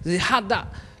 They had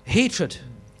that hatred,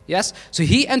 yes? So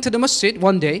he entered the masjid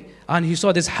one day and he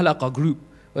saw this halaqah group,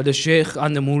 where the sheikh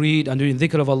and the murid and doing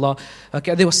dhikr of Allah,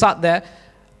 okay, they were sat there.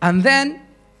 And then,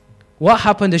 what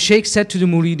happened? The sheikh said to the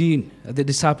murideen, the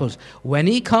disciples, when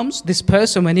he comes, this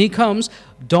person, when he comes,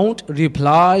 don't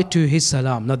reply to his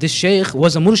salam. Now this sheikh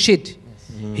was a murshid.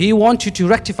 He wants you to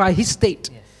rectify his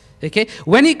state. Okay?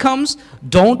 When he comes,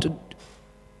 don't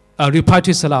reply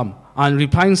to his salam. And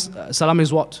replying salam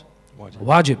is what?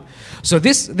 Wajib. So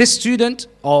this student,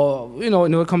 or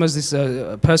this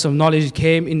person of knowledge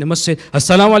came in the masjid,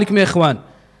 Assalamu alaikum ya ikhwan.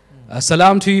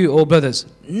 Salam to you, oh brothers.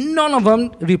 None of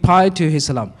them replied to his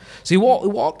salam. So he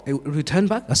walked, he returned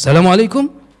back. Assalamu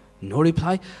alaikum. No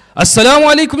reply. Assalamu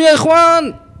alaikum ya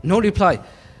ikhwan. No reply.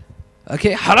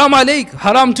 Okay, haram alaik,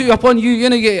 haram to you, upon you.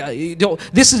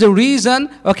 This is the reason.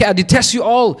 Okay, I detest you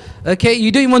all. Okay,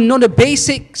 you don't even know the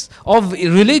basics of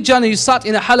religion. You sat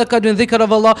in a halaqah doing dhikr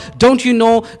of Allah. Don't you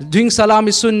know doing salam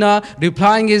is sunnah,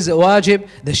 replying is wajib?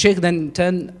 The sheikh then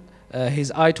turned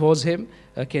his eye towards him,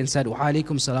 okay, and said, wa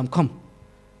alaikum salam, come,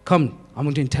 I'm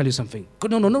going to tell you something.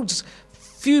 No, just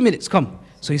few minutes, come.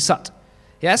 So he sat,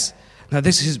 yes. Now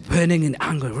this is burning in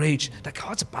anger, rage, like,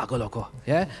 what's a pagaloko,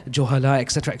 yeah, johala,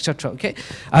 etc., okay.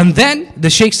 And then the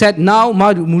sheikh said, now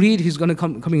my murid, he's going to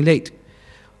coming late.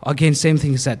 Again, same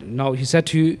thing he said. Now he said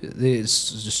to the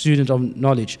student of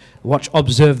knowledge, watch,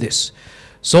 observe this.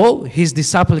 So his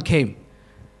disciple came.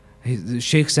 The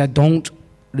sheikh said, don't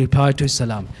reply to his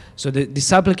salam. So the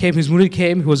disciple came, his murid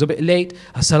came, he was a bit late.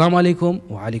 Assalamu alaikum,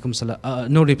 wa alaikum salam,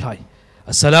 no reply.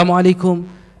 Assalamu alaikum,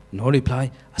 no reply.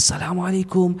 Assalamu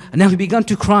alaikum. And then he began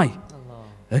to cry.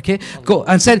 Okay, go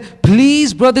and said,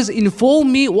 please brothers,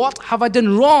 inform me, what have I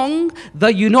done wrong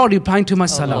that you're not replying to my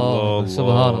salam?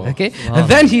 Okay, and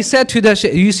then he said to the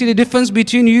sheikh, you see the difference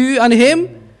between you and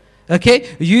him?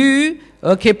 Okay, you,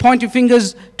 okay, point your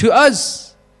fingers to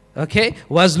us. Okay,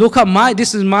 was look at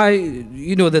this is my,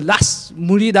 the last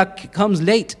murid that comes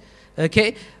late.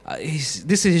 Okay,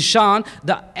 this is his shan,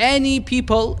 that any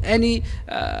people who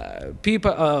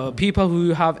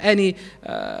have any,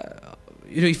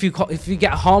 if you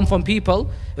get harm from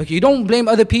people, okay, you don't blame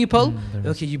other people,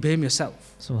 okay, you blame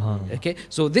yourself. Okay,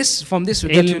 so from this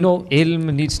we get to know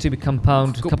ilm needs to be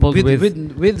coupled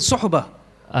with suhbah.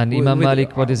 And Imam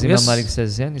Malik, what does Imam Malik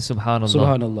says? Yeah?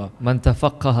 Subhanallah. Man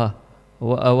tafaqaha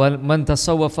man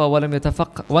tasawwafa wa lam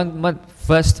yatafaqqa.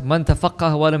 First, man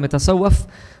tafaqaha wa lam yatasawwaf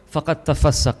faqad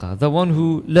tafassaqa. The one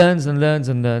who learns and learns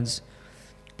and learns,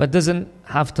 but doesn't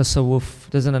have tasawwuf,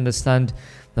 doesn't understand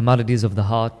the maladies of the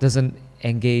heart, doesn't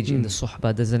engage in the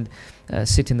suhbah, doesn't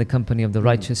sit in the company of the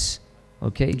righteous,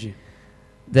 okay,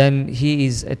 then he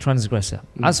is a transgressor.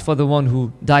 As for the one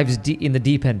who dives in the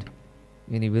deep end,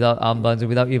 without armbands,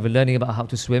 without even learning about how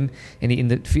to swim, in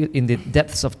the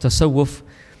depths of tasawwuf,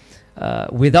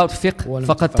 without fiqh,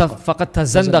 faqad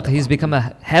tazandaq, he's become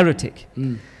a heretic.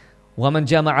 وَمَنْ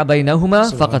جَمَعَ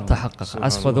بَيْنَهُمَا فَقَدْ تَحَقَّقَ.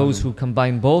 As for those who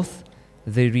combine both,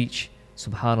 they reach,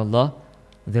 subhanallah,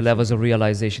 the levels of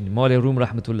realization. Mawli Rum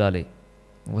rahmatullah alayh.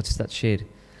 What's that shade?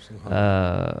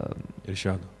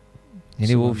 Irshad.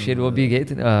 वो शेर वो भी गए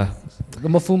थे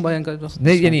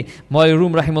यानी Mawli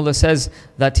Rum rahimahullah says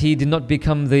that he did not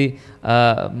become the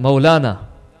Maulana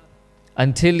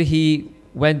until he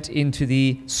went into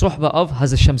the suhbah of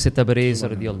Hazrat Shams Tabriz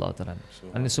radiyallahu ta'ala.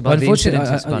 And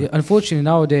unfortunately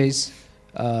nowadays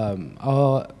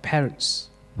our parents,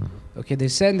 okay, they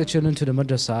send the children to the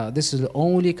madrasa. This is the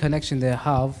only connection they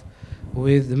have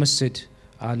with the masjid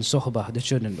and suhbah, the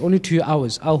children. Only 2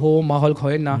 hours. At home, mahal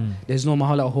khoina. There's no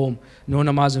mahal at home. No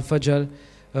namaz and fajr.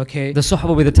 Okay. The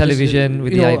suhbah with the television,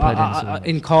 with the iPad.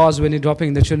 In cars, when you're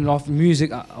dropping the children off,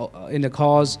 music in the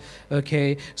cars.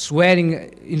 Okay. Swearing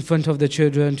in front of the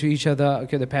children to each other.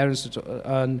 Okay, the parents.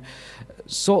 And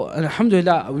so,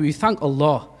 alhamdulillah, we thank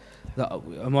Allah that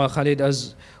Khalid,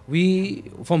 as we,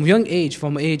 from young age,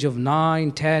 from age of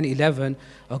 9, 10, 11,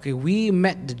 okay, we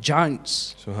met the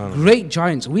giants, great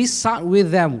giants. We sat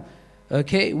with them.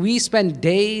 Okay, we spent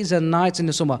days and nights in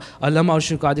the Summa. Allama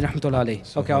al-Shukadi rahmatullah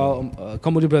alayh. Okay, our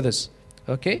Kamudi brothers.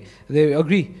 Okay, they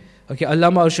agree. Okay,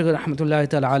 Allama al-Shaykh rahmatullahi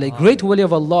ta'ala alayhi, great wali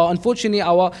of Allah. Unfortunately,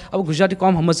 our Gujarati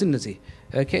qawm Muhammad Nazi.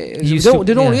 Okay,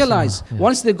 they don't realize.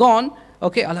 Once they're gone,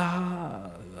 okay,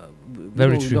 Allah.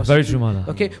 Very true, very true, Mala.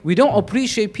 Okay, we don't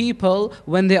appreciate people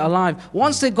when they're alive.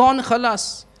 Once they're gone,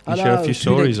 khalas. You share a few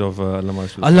stories of Allama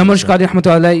al-Shaykh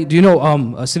rahmatullahi alayhi. Do you know,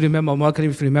 I still remember,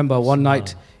 if you remember, one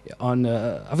night on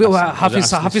Hafiz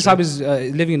Sahib is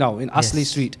living now in Asli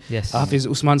Street. Yes. Hafiz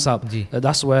Usman Sahib.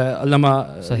 That's where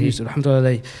Allama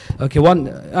rahmatullahi. Okay,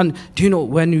 and do you know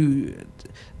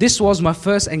this was my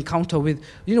first encounter with,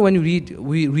 you know, when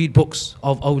we read books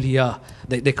of awliya,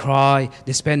 they cry,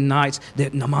 they spend nights,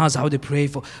 the namaz, how they pray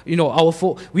for, you know,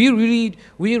 we read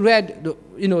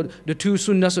the two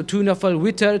sunnahs or two nafal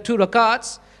witr, 2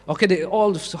 rakats. Okay, they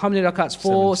all, how many rakats?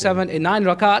 4, 7, 8, 9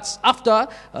 rakats after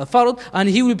Farad, and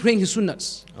he will be praying his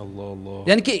sunnahs. Allah.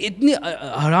 Yani ki itni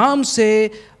haram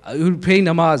se he will pray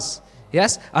namaz.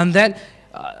 Yes, and then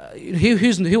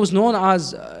he was known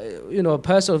as a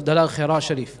person of Dalal Khairat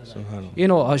Sharif. You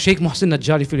know, Sheikh Mohsin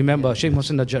Najjar, if you remember, Sheikh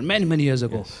Mohsin Najjar, many years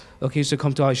ago. Yes. Okay, he used to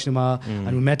come to our Ijtima,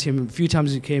 and we met him a few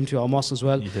times. He came to our mosque as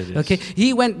well. He did, yes. Okay,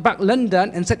 he went back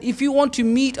London and said, if you want to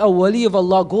meet a wali of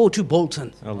Allah, go to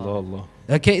Bolton. Allah.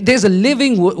 Okay, there's a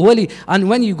living wali, and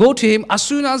when you go to him, as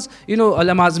soon as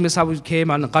Allama Azmi Sahib came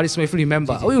and Qari Ismail, if you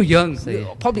remember, we were young,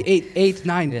 probably 8,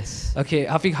 9. Yes. Okay,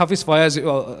 Hafiz Fayaz.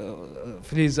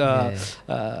 Please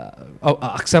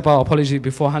accept our apology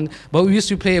beforehand. But we used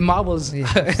to play marbles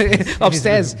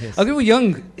upstairs. Yes. Okay, we were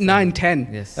young, 9, 10.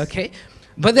 Yes. Okay.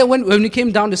 But then when we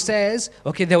came down the stairs,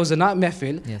 okay, there was a night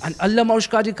mehfil, and Allama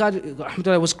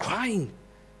al-Qadi was crying.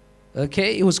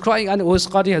 Okay, he was crying, and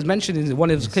Qadi has mentioned in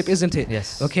one of his clips, isn't it?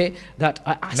 Yes. Okay, that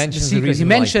I asked Mentions the secret. the He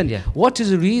mentioned, why, what is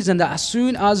the reason that as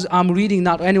soon as I'm reading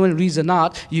that, anyone reads a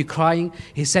nat, you're crying?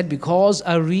 He said, because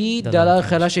I read Dalal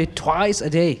Khairat twice a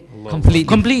day. Complete.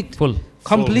 Complete.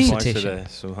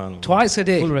 Twice a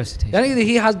day. Full recitation.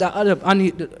 He has that other, and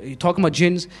he talking about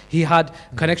jinns. He had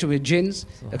connection with jinns.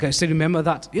 Okay, I still remember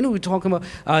that. You know, we're talking about,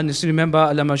 and I still remember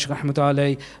Allama Shaykh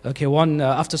rahmatullahi. Okay, one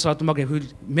after Salatul Maghrib, who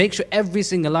make sure every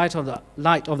single light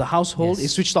of the household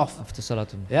is switched off. After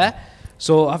Salatul. Yeah.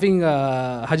 So I think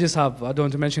Haji Sahab, I don't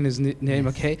want to mention his name.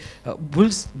 Okay,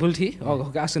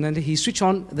 Bulti, and he switch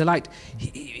on the light.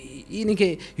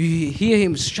 You hear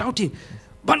him shouting,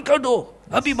 "Ban kar do,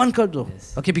 abhi ban kar do."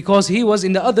 Okay, because he was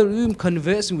in the other room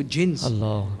conversing with jinns.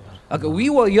 Allah. Okay, we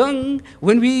were young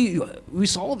when we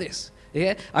saw this.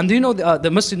 Yeah, and do you know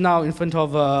the masjid now in front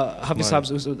of Hafiz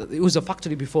Sahab's, it was a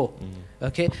factory before.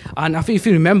 Okay, and I think if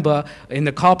you remember, in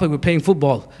the car park we were playing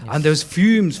football, and there was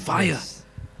fumes, fire.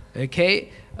 Okay,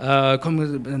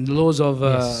 and loads of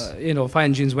fire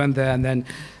engines went there, and then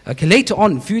later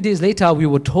on, a few days later, we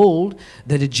were told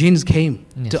that the jinns came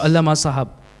to Allama Sahab.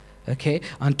 Okay,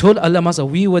 and told Allama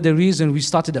Sahab we were the reason we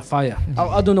started the fire.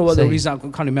 I don't know what the reason, I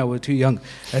can't remember, we were too young.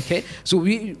 Okay, so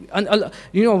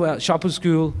Sharpur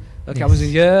school. Okay, I was in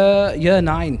year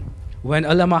 9 when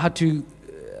Allama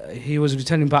he was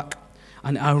returning back,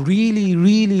 and I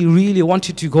really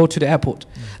wanted to go to the airport.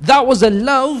 That was a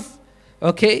love,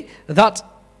 okay, that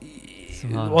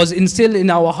was instilled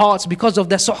in our hearts because of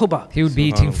the suhbah. He would be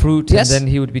eating fruit, and then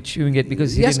he would be chewing it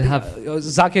because he didn't have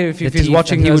Zakir, if he's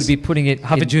watching, he would be putting it in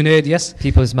Junaid,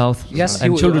 people's mouth,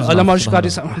 and children's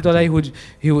mouth.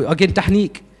 He would again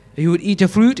tahniq. He would eat a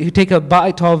fruit. He would take a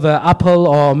bite of apple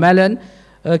or melon,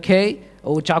 okay,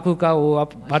 or chakuka or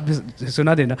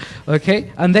sunadina,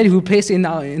 okay, and then he would place it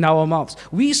in our mouths.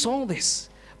 We saw this,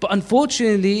 but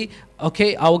unfortunately,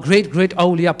 okay, our great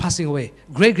awliya passing away,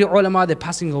 great ulama, they're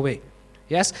passing away.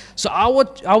 Yes, so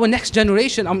our next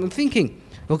generation, I'm thinking,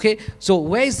 okay, so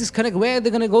where is this connect? Where are they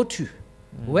going to go to?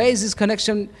 Where is this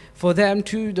connection for them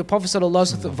to the Prophet sallallahu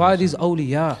alaihi wasallam via these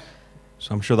awliya?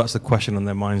 So I'm sure that's the question on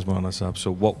their minds, Maulana Sahab.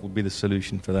 So what would be the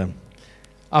solution for them?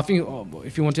 I think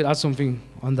if you wanted to add something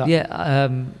on that. Yeah,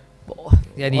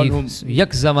 يعني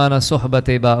يك زمان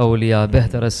صحبة با أولياء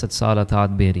بهتر الست صالة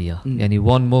عدبيرية. يعني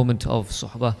one moment of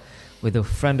suhbah with a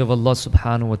friend of Allah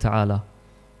subhanahu wa ta'ala.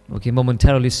 Okay,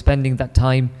 momentarily spending that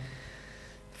time,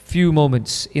 few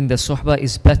moments in the suhbah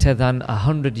is better than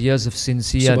 100 years of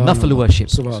sincere nafl worship.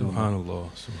 Subhanallah.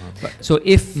 So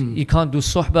if you can't do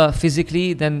suhbah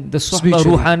physically, then the suhbah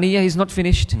ruhaniyah is not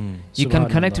finished. You can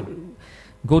connect,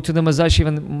 go to the mazashif,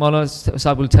 and Mawlana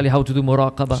Sahib will tell you how to do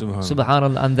muraqabah,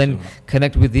 subhanallah, and then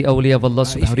connect with the awliya of Allah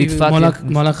subhanahu.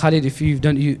 Mawlana Khalid, if you've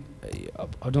done,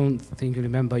 I don't think you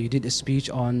remember, you did a speech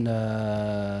on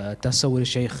Tasawwur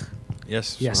Shaykh.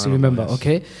 Yes, you remember,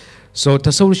 okay. So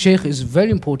Tasawwur Shaykh is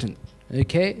very important,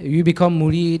 Okay, you become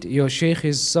murid, your sheikh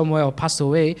is somewhere or passed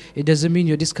away, it doesn't mean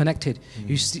you're disconnected.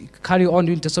 You carry on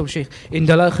doing tasawwuf sheikh. In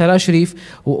Dalal Khairah Sharif,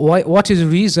 what is the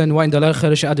reason why in Dalal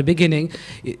Khairah Sharif at the beginning,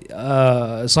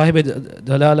 Sahib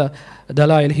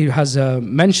Dalail, he has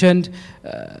mentioned,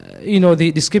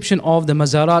 the description of the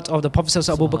mazarat of the Prophet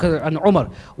Abu Bakr and Umar.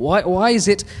 Why is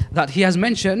it that he has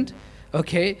mentioned,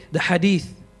 okay, the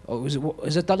hadith,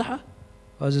 is it Talha?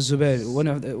 Zubair,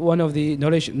 one of the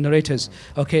narrators,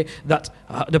 okay, that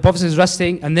the Prophet is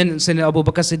resting, and then Sayyidina Abu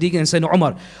Bakr Siddiq and Sayyidina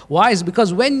Umar. Why? Is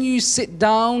because when you sit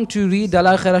down to read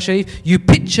Dalal Khairah Sharif, you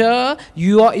picture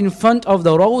you are in front of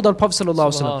the Rawd of Prophet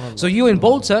Sallallahu Alaihi Wasallam. So you're in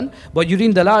Bolton, but you're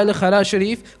in Dalal Khairah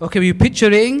Sharif, okay, you're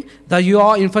picturing that you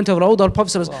are in front of Rawd of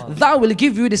Prophet Sallallahu Alaihi Wasallam. That will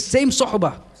give you the same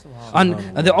suhbah. And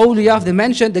the awliya, they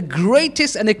mentioned the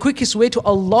greatest and the quickest way to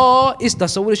Allah is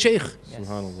tasawwur shaykh.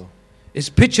 Subhanallah. It's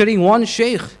picturing one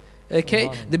sheikh, okay?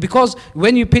 Because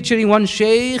when you're picturing one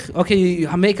sheikh, okay,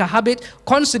 you make a habit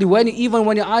constantly. Even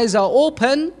when your eyes are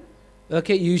open,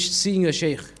 okay, you're seeing a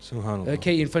sheikh,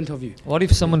 okay, in front of you. What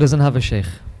if someone doesn't have a sheikh?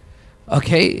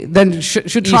 Okay, then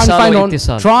should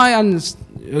try and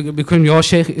become your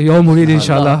sheikh, your murid,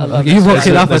 inshallah.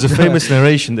 There's a famous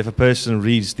narration that if a person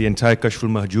reads the entire Kashful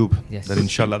Mahjub, that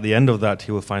inshallah at the end of that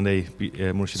he will find a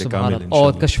Murshid Kamil.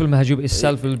 Or Kashful Mahjub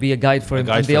itself will be a guide for him.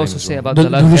 And they also say about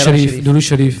Dalal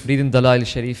Sharif, reading Dalal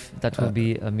Sharif, that will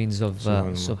be a means of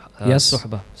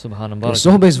suhbah. Subhanallah.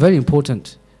 Suhbah is very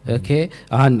important, okay?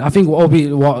 And I think what we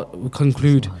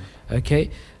conclude, okay?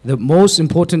 The most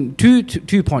important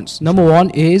two points. Number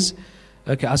one is,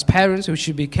 okay, as parents, we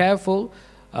should be careful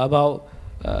about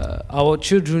our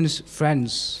children's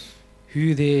friends,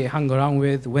 who they hang around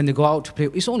with when they go out to play.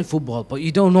 It's only football, but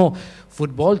you don't know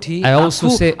football team. I also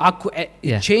say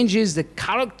it changes the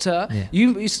character.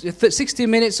 It's 60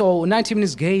 minutes or 90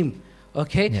 minutes game.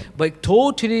 Okay, but it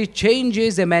totally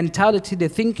changes the mentality, the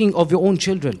thinking of your own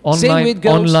children. Same with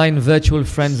girls. Online virtual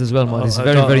friends as well, It's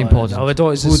very, very important.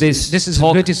 This is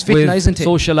the greatest fitna, isn't it?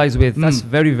 Socialize with. That's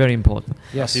very, very important.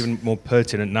 Yes. That's even more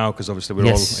pertinent now because obviously we're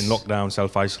all in lockdown,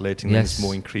 self-isolating. There's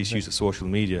more increased use of social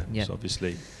media. So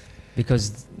obviously.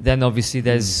 Because then obviously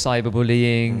there's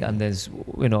cyberbullying and there's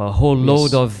a whole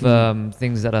load of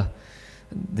things that are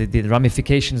the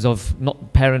ramifications of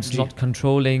parents not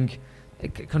controlling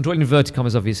inverted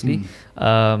commas, obviously,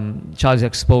 child's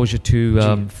exposure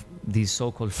to these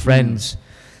so-called friends,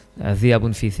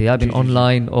 thiyabun fi thiyabin,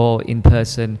 online or in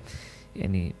person.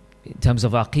 In terms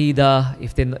of aqidah,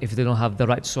 if they don't have the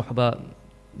right suhbah,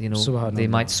 they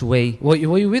might sway. Were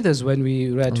you with us when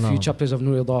we read a few chapters of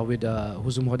Nur al-Dah with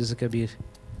Huzum Muhaddis Kabir?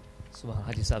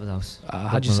 Haji Saab's house.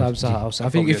 Haji Saab's house. I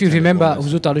think if you remember,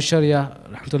 Huzut al-Sharia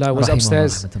was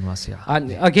upstairs.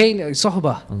 And again,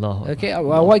 sohbah. Okay,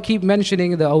 why I keep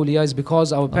mentioning the awliya is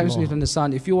because our parents need to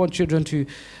understand, if you want children to,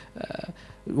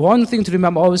 one thing to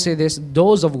remember, I always say this,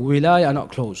 doors of wilaya are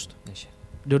not closed.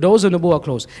 The doors of Nubuwwah are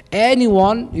closed.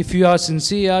 Anyone, if you are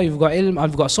sincere, you've got ilm,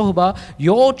 and you've got sohbah,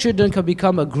 your children can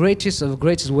become a greatest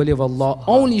wali of Allah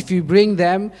only if you bring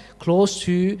them close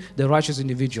to the righteous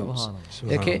individuals.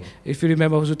 Okay, if you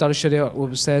remember, Huzut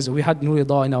al-Sharia says we had Nur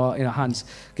al-Dah in our hands.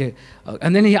 Okay,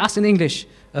 and then he asked in English,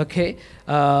 okay,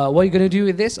 what are you going to do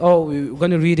with this? Oh, we're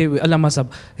going to read it with Allah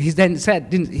Mazhab. He then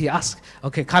said, he asked,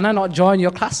 okay, can I not join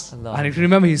your class? And if you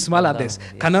remember, he smiled at this.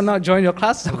 Can I not join your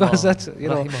class? Because that's,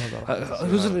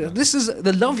 this is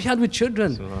the love he had with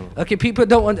children. Okay, people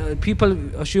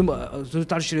assume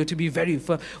to be very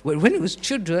firm. When he was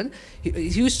children, he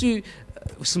used to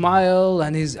smile,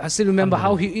 and I still remember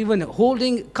how he even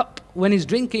holding cup when he's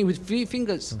drinking with 3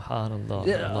 fingers.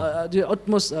 Subhanallah. The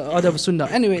utmost adab sunnah.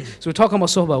 Anyway, so we're talking about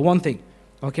sohbah, one thing.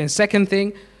 Okay, and second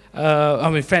thing,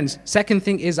 friends. Second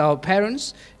thing is our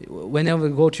parents, whenever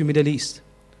we go to Middle East,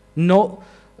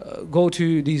 go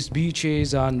to these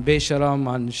beaches and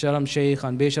Besharam and Sharam Sheikh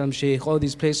and Besharam Sheikh, all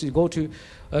these places you go to.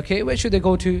 Okay, where should they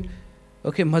go to?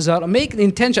 Okay, Mazar. Make the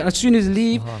intention as soon as you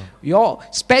leave, you're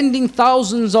spending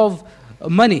thousands of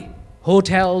money,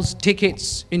 hotels,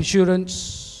 tickets,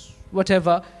 insurance,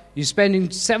 whatever. You're spending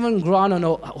 7 grand on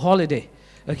a holiday.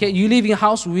 Okay, you leaving your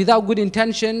house without good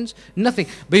intentions, nothing.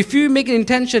 But if you make an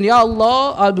intention, Ya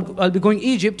Allah, I'll be going to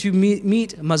Egypt to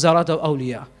meet Mazarat of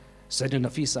Awliya. Sayyidina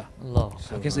Nafisa.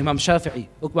 Okay, so Imam Shafi'i,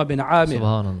 Uqba bin Amir,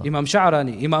 Imam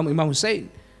Sha'rani, Imam Hussein.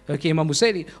 Okay, Imam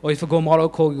Husseini. Or if you go to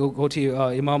Morocco, go to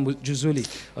Imam Juzuli.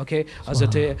 Okay,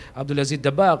 Hazrat Abdul Aziz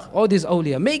Dabagh. All these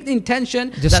awliya. Make the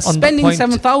intention that spending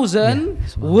 7,000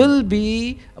 will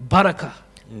be barakah.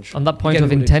 On that point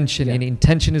of intention,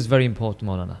 intention is very important,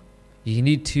 Maulana. You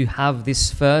need to have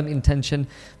this firm intention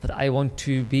that I want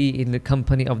to be in the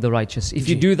company of the righteous. If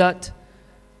you do that,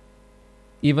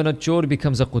 even a chor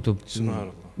becomes a qutub.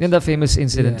 Subhanallah. You know that famous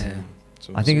incident?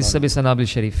 Yeah. I think it's Sabi Sanabil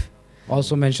Sharif.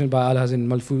 Also mentioned by Al-Hazin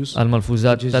Malfuz.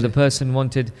 Al-Malfuzat, that the person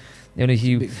wanted, you know,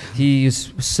 he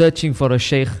is searching for a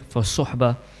sheikh, for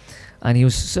suhbah, and he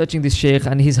was searching this sheikh,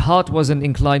 and his heart wasn't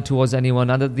inclined towards anyone,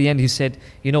 and at the end he said,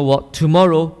 you know what,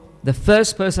 tomorrow, the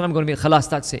first person I'm going to meet, khalas,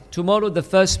 that's it. Tomorrow, the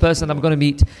first person I'm going to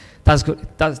meet,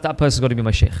 that person's going to be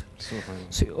my sheikh.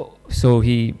 So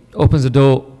he opens the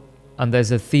door, and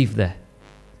there's a thief there.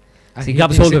 So he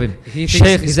grabs hold of him. He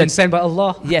Sheikh, he's been sent by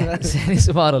Allah. Yeah,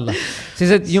 subhanallah. So he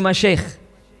said, you my sheikh.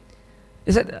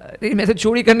 He said, मैं तो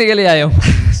चोरी करने के लिए आया हूँ.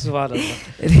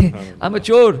 Subhanallah. I'm a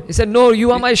chor. He said, no,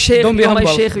 you are my sheikh. Don't be you are my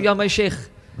humble. sheikh. You are my sheikh.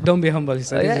 Don't be humble, he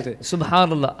said, isn't it?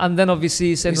 Subhanallah. And then obviously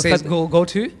he said, He says, go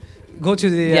to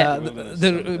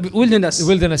the wilderness.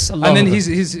 Wilderness. Allah And then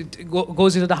Akbar.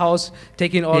 goes into the house,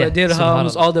 taking all the dirhams,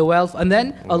 Subhanallah. all the wealth, and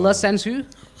then Allah sends who?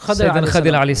 Sayyidina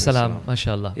Khadir salam. alayhi salam.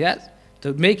 MashaAllah. Yes,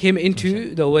 to make him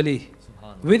into the wali.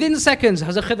 Within seconds,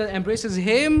 Hazrat Khidr embraces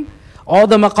him. All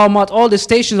the maqamat, all the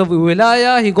stations of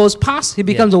wilaya, he goes past, he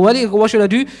becomes a wali. What should I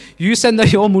do? You send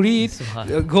your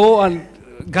murid, go and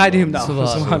guide him now.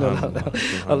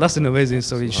 Subhanallah. Allah, that's an amazing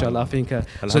story, inshallah. I think.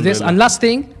 So this, and last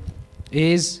thing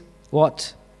is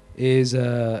what? Is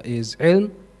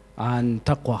ilm and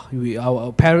taqwa.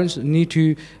 Our parents need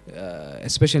to,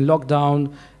 especially in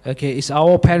lockdown, okay, it's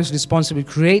our parents' responsibility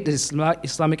to create the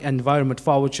Islamic environment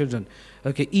for our children.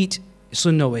 Okay, eat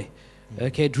sunnah way.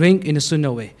 Okay, drink in a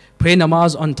sunnah way. Pray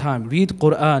namaz on time. Read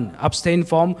Quran. Abstain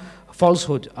from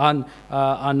falsehood and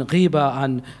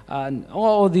ghiba and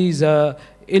all these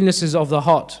illnesses of the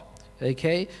heart.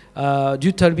 Okay,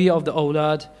 do tarbiyah of the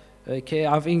awlad. Okay,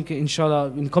 I think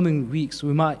inshallah in coming weeks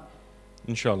we might.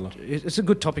 Inshallah. It's a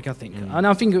good topic, I think, and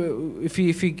I think if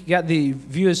we get the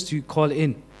viewers to call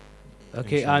in.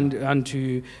 Okay, and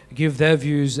to give their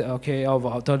views, okay, of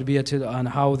tarbiyah and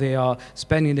how they are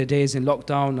spending the days in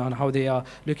lockdown and how they are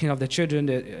looking after their children,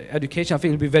 their education. I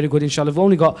think it'll be very good, inshallah. We've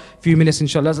only got a few minutes,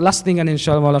 inshallah. Last thing, and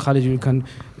inshallah, Mawla Khalid, you can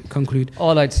conclude.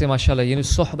 All I'd say, mashallah, you know,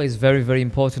 suhbah is very, very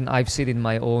important. I've seen it in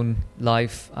my own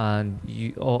life, and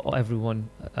you, or everyone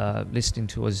listening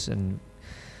to us and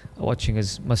watching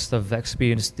us must have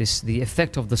experienced this, the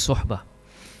effect of the suhbah.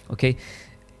 Okay,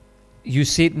 you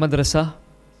see it madrasa.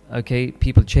 Okay,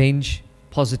 people change,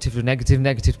 positive to negative,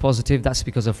 negative to positive. That's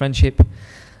because of friendship.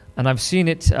 And I've seen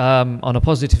it on a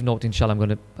positive note, inshallah. I'm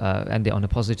going to end it on a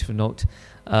positive note.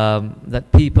 That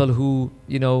people who,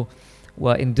 you know,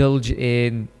 were indulged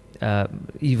in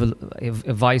evil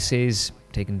vices,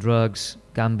 taking drugs,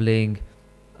 gambling,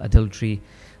 adultery,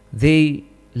 they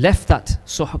left that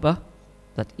suhbah,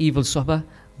 that evil suhbah.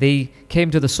 They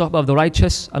came to the suhbah of the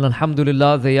righteous, and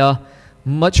alhamdulillah, they are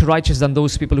much righteous than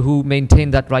those people who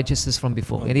maintained that righteousness from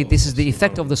before. And this is the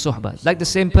effect of the suhbah. Like the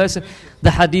same person, the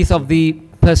hadith of the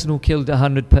person who killed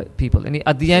 100 people. And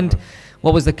at the end,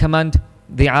 what was the command?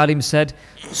 The alim said,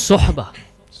 suhbah.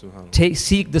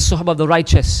 Seek the suhbah of the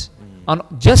righteous. And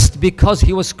just because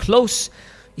he was close,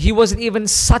 he wasn't even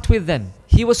sat with them.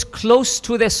 He was close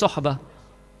to their suhbah.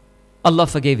 Allah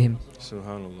forgave him.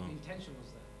 Subhanallah.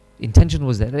 Intention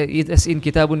was there. It's in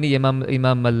Kitabun Niyya,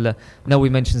 Imam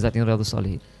al-Nawawi mentions that in Riyadh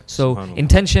al-Salihin. So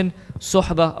intention,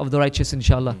 suhbah of the righteous,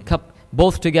 inshallah.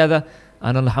 Both together,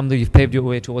 and alhamdulillah, you've paved your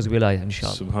way towards wilayah,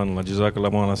 inshallah. Subhanallah.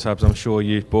 Jazakallah Mawlana Sahibs. I'm sure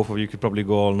both of you could probably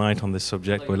go all night on this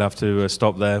subject. We'll have to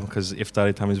stop there because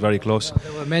iftari time is very close.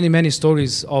 There were many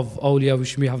stories of awliya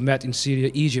which we have met in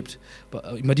Syria, Egypt,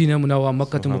 but Medina Munawwar,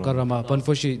 Makkah Mukarramah. But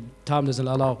unfortunately, time doesn't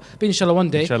allow. But inshallah,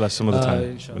 one day. Inshallah, some other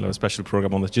time. We'll have a special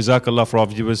program on this. Jazakallah for our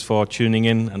viewers for tuning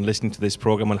in and listening to this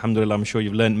program. Alhamdulillah, I'm sure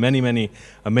you've learned many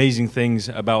amazing things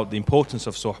about the importance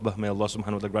of suhbah. May Allah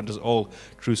subhanahu wa ta'ala grant us all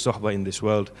true suhbah in this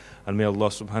world. And may Allah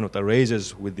subhanahu wa ta'ala raise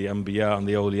us with the anbiya and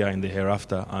the awliya in the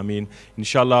hereafter. I mean,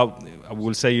 inshallah, I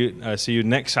will see you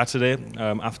next Saturday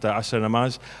after Asr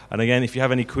Namaz. And again, if you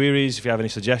have any queries, if you have any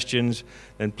suggestions,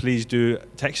 then please do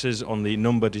text us on the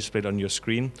number displayed on your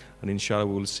screen. And inshallah,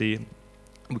 we will see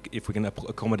if we can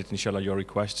accommodate, inshallah, your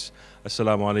requests.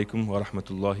 Assalamu alaikum wa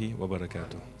rahmatullahi wa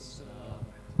barakatuh.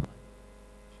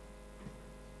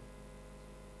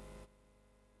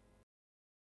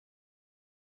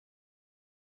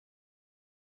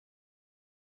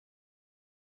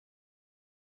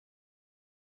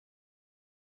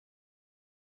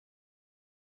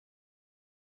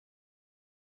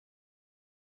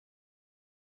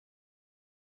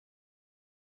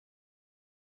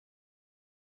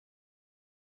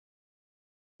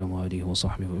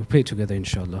 We pray together,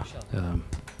 inshallah.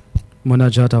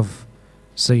 Munajat of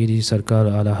Sayyidi Sarkar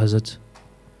Ala Hazrat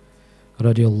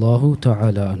radiyallahu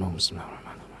ta'ala anhum.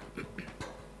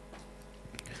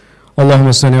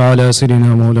 اللهم صل على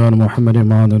سيدنا مولانا محمد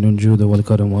معدن الجود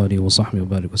والكرم وآله وصحبه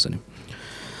وبارك وسلم.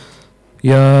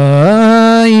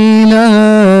 या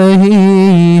इलाही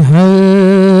हर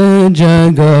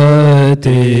जगह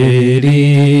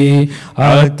तेरी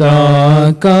अता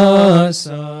का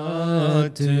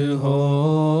साथ हो,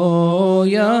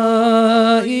 या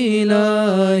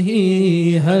इलाही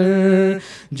हर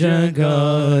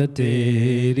जगह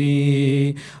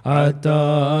तेरी अता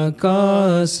का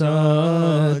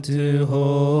साथ हो।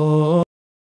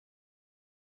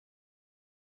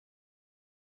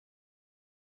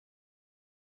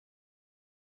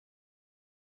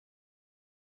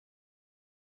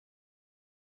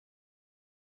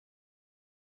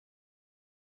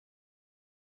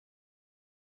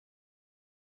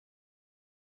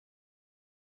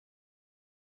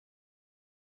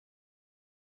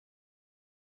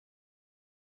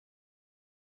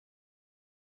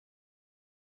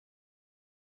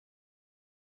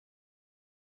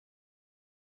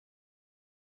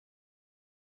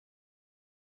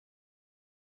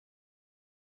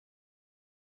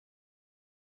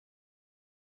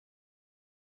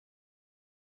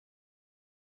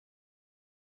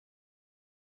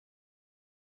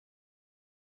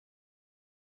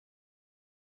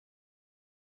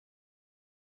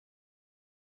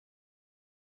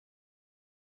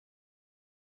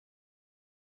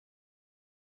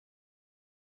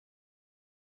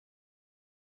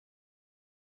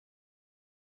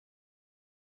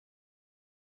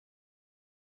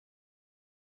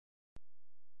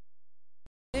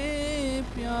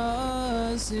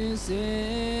 प्यास से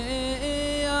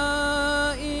या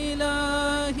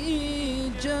इलाही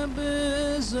जब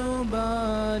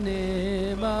ज़ुबाने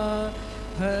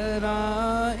बाहराए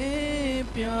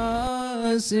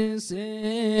प्यास से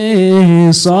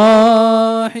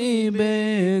साहिबे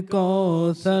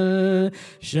कौसर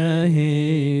शहे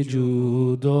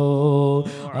जूदो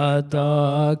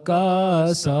अता का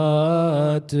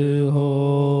साथ हो,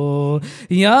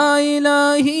 या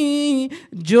इलाही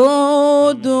जो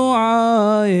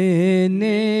दुआए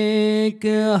नेक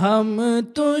हम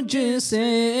तुझसे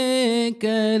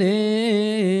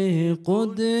करें,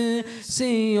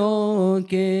 कुदसियों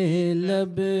के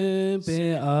लब पे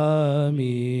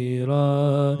आमीरा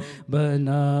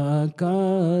बना का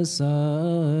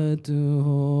साथ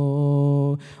हो।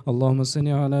 अल्लाहुम्मा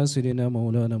सल्लि अला सय्यिदिना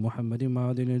मौलाना मुहम्मद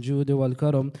मादिन अल-जूद वल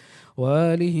करम व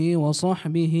आलिहि व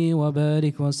सहबिहि व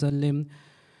बारिक व सल्लिम।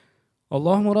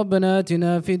 اللهم ربنا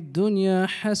آتنا في الدنيا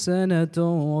حسنة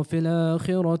وفي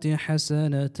الآخرة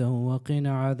حسنة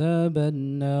وقنا عذاب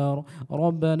النار.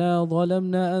 ربنا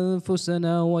ظلمنا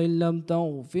أنفسنا وإن لم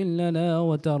تغفر لنا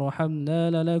وترحمنا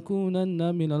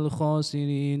لنكونن من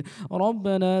الخاسرين.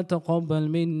 ربنا تقبل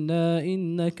منا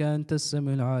إنك أنت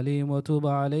السميع العليم وتب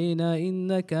علينا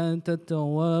إنك أنت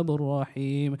التواب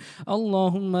الرحيم.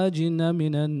 اللهم أجرنا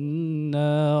من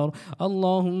النار،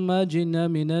 اللهم أجرنا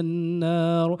من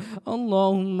النار،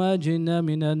 اللهم أجرنا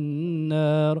من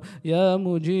النار، يا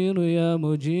مجير يا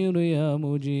مجير يا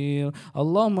مجير.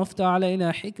 اللهم افتح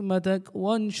علينا حكمتك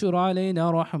وانشر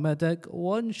علينا رحمتك،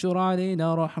 وانشر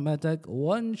علينا رحمتك،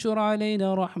 وانشر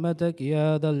علينا رحمتك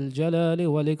يا ذا الجلال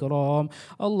والإكرام.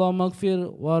 اللهم اغفر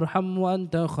وارحم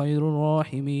وأنت خير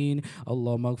الراحمين.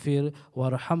 اللهم اغفر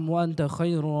وارحم وأنت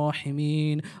خير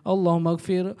الراحمين. اللهم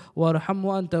اغفر وارحم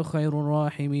وأنت خير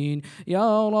الراحمين.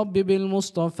 يا رب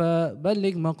بالمصطفى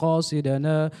بلغ مقاصدنا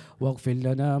واغفر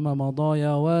لنا ما مضى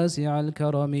يا واسع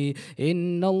الكرم.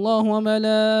 إن الله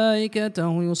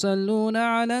وملائكته يصلون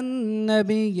على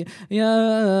النبي يا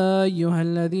أيها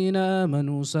الذين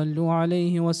آمنوا صلوا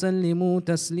عليه وسلموا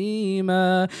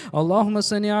تسليما. اللهم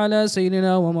صل على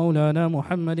سيدنا ومولانا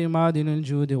محمد معدن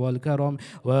الجود والكرم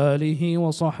وآله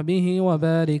وصحبه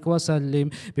وبارك وسلم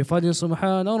بفضل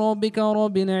سبحان ربك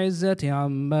رب العزة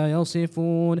عما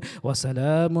يصفون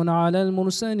وسلام على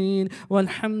المرسلين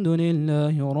والحمد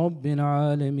लिल्लाहि रब्बिल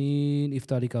आलमीन।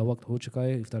 इफ्तारी का वक्त हो चुका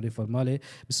है, इफ्तारी फरमा ले।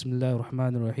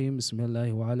 बिस्मिल्लाहिर्रहमानिर्रहीम,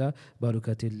 बिस्मिल्लाहि व अला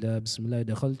बरकतिल्लाह, बिस्मिल्लाहि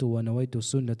दखलतु व नवैतु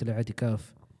सुन्नतल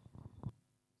इतिकाफ।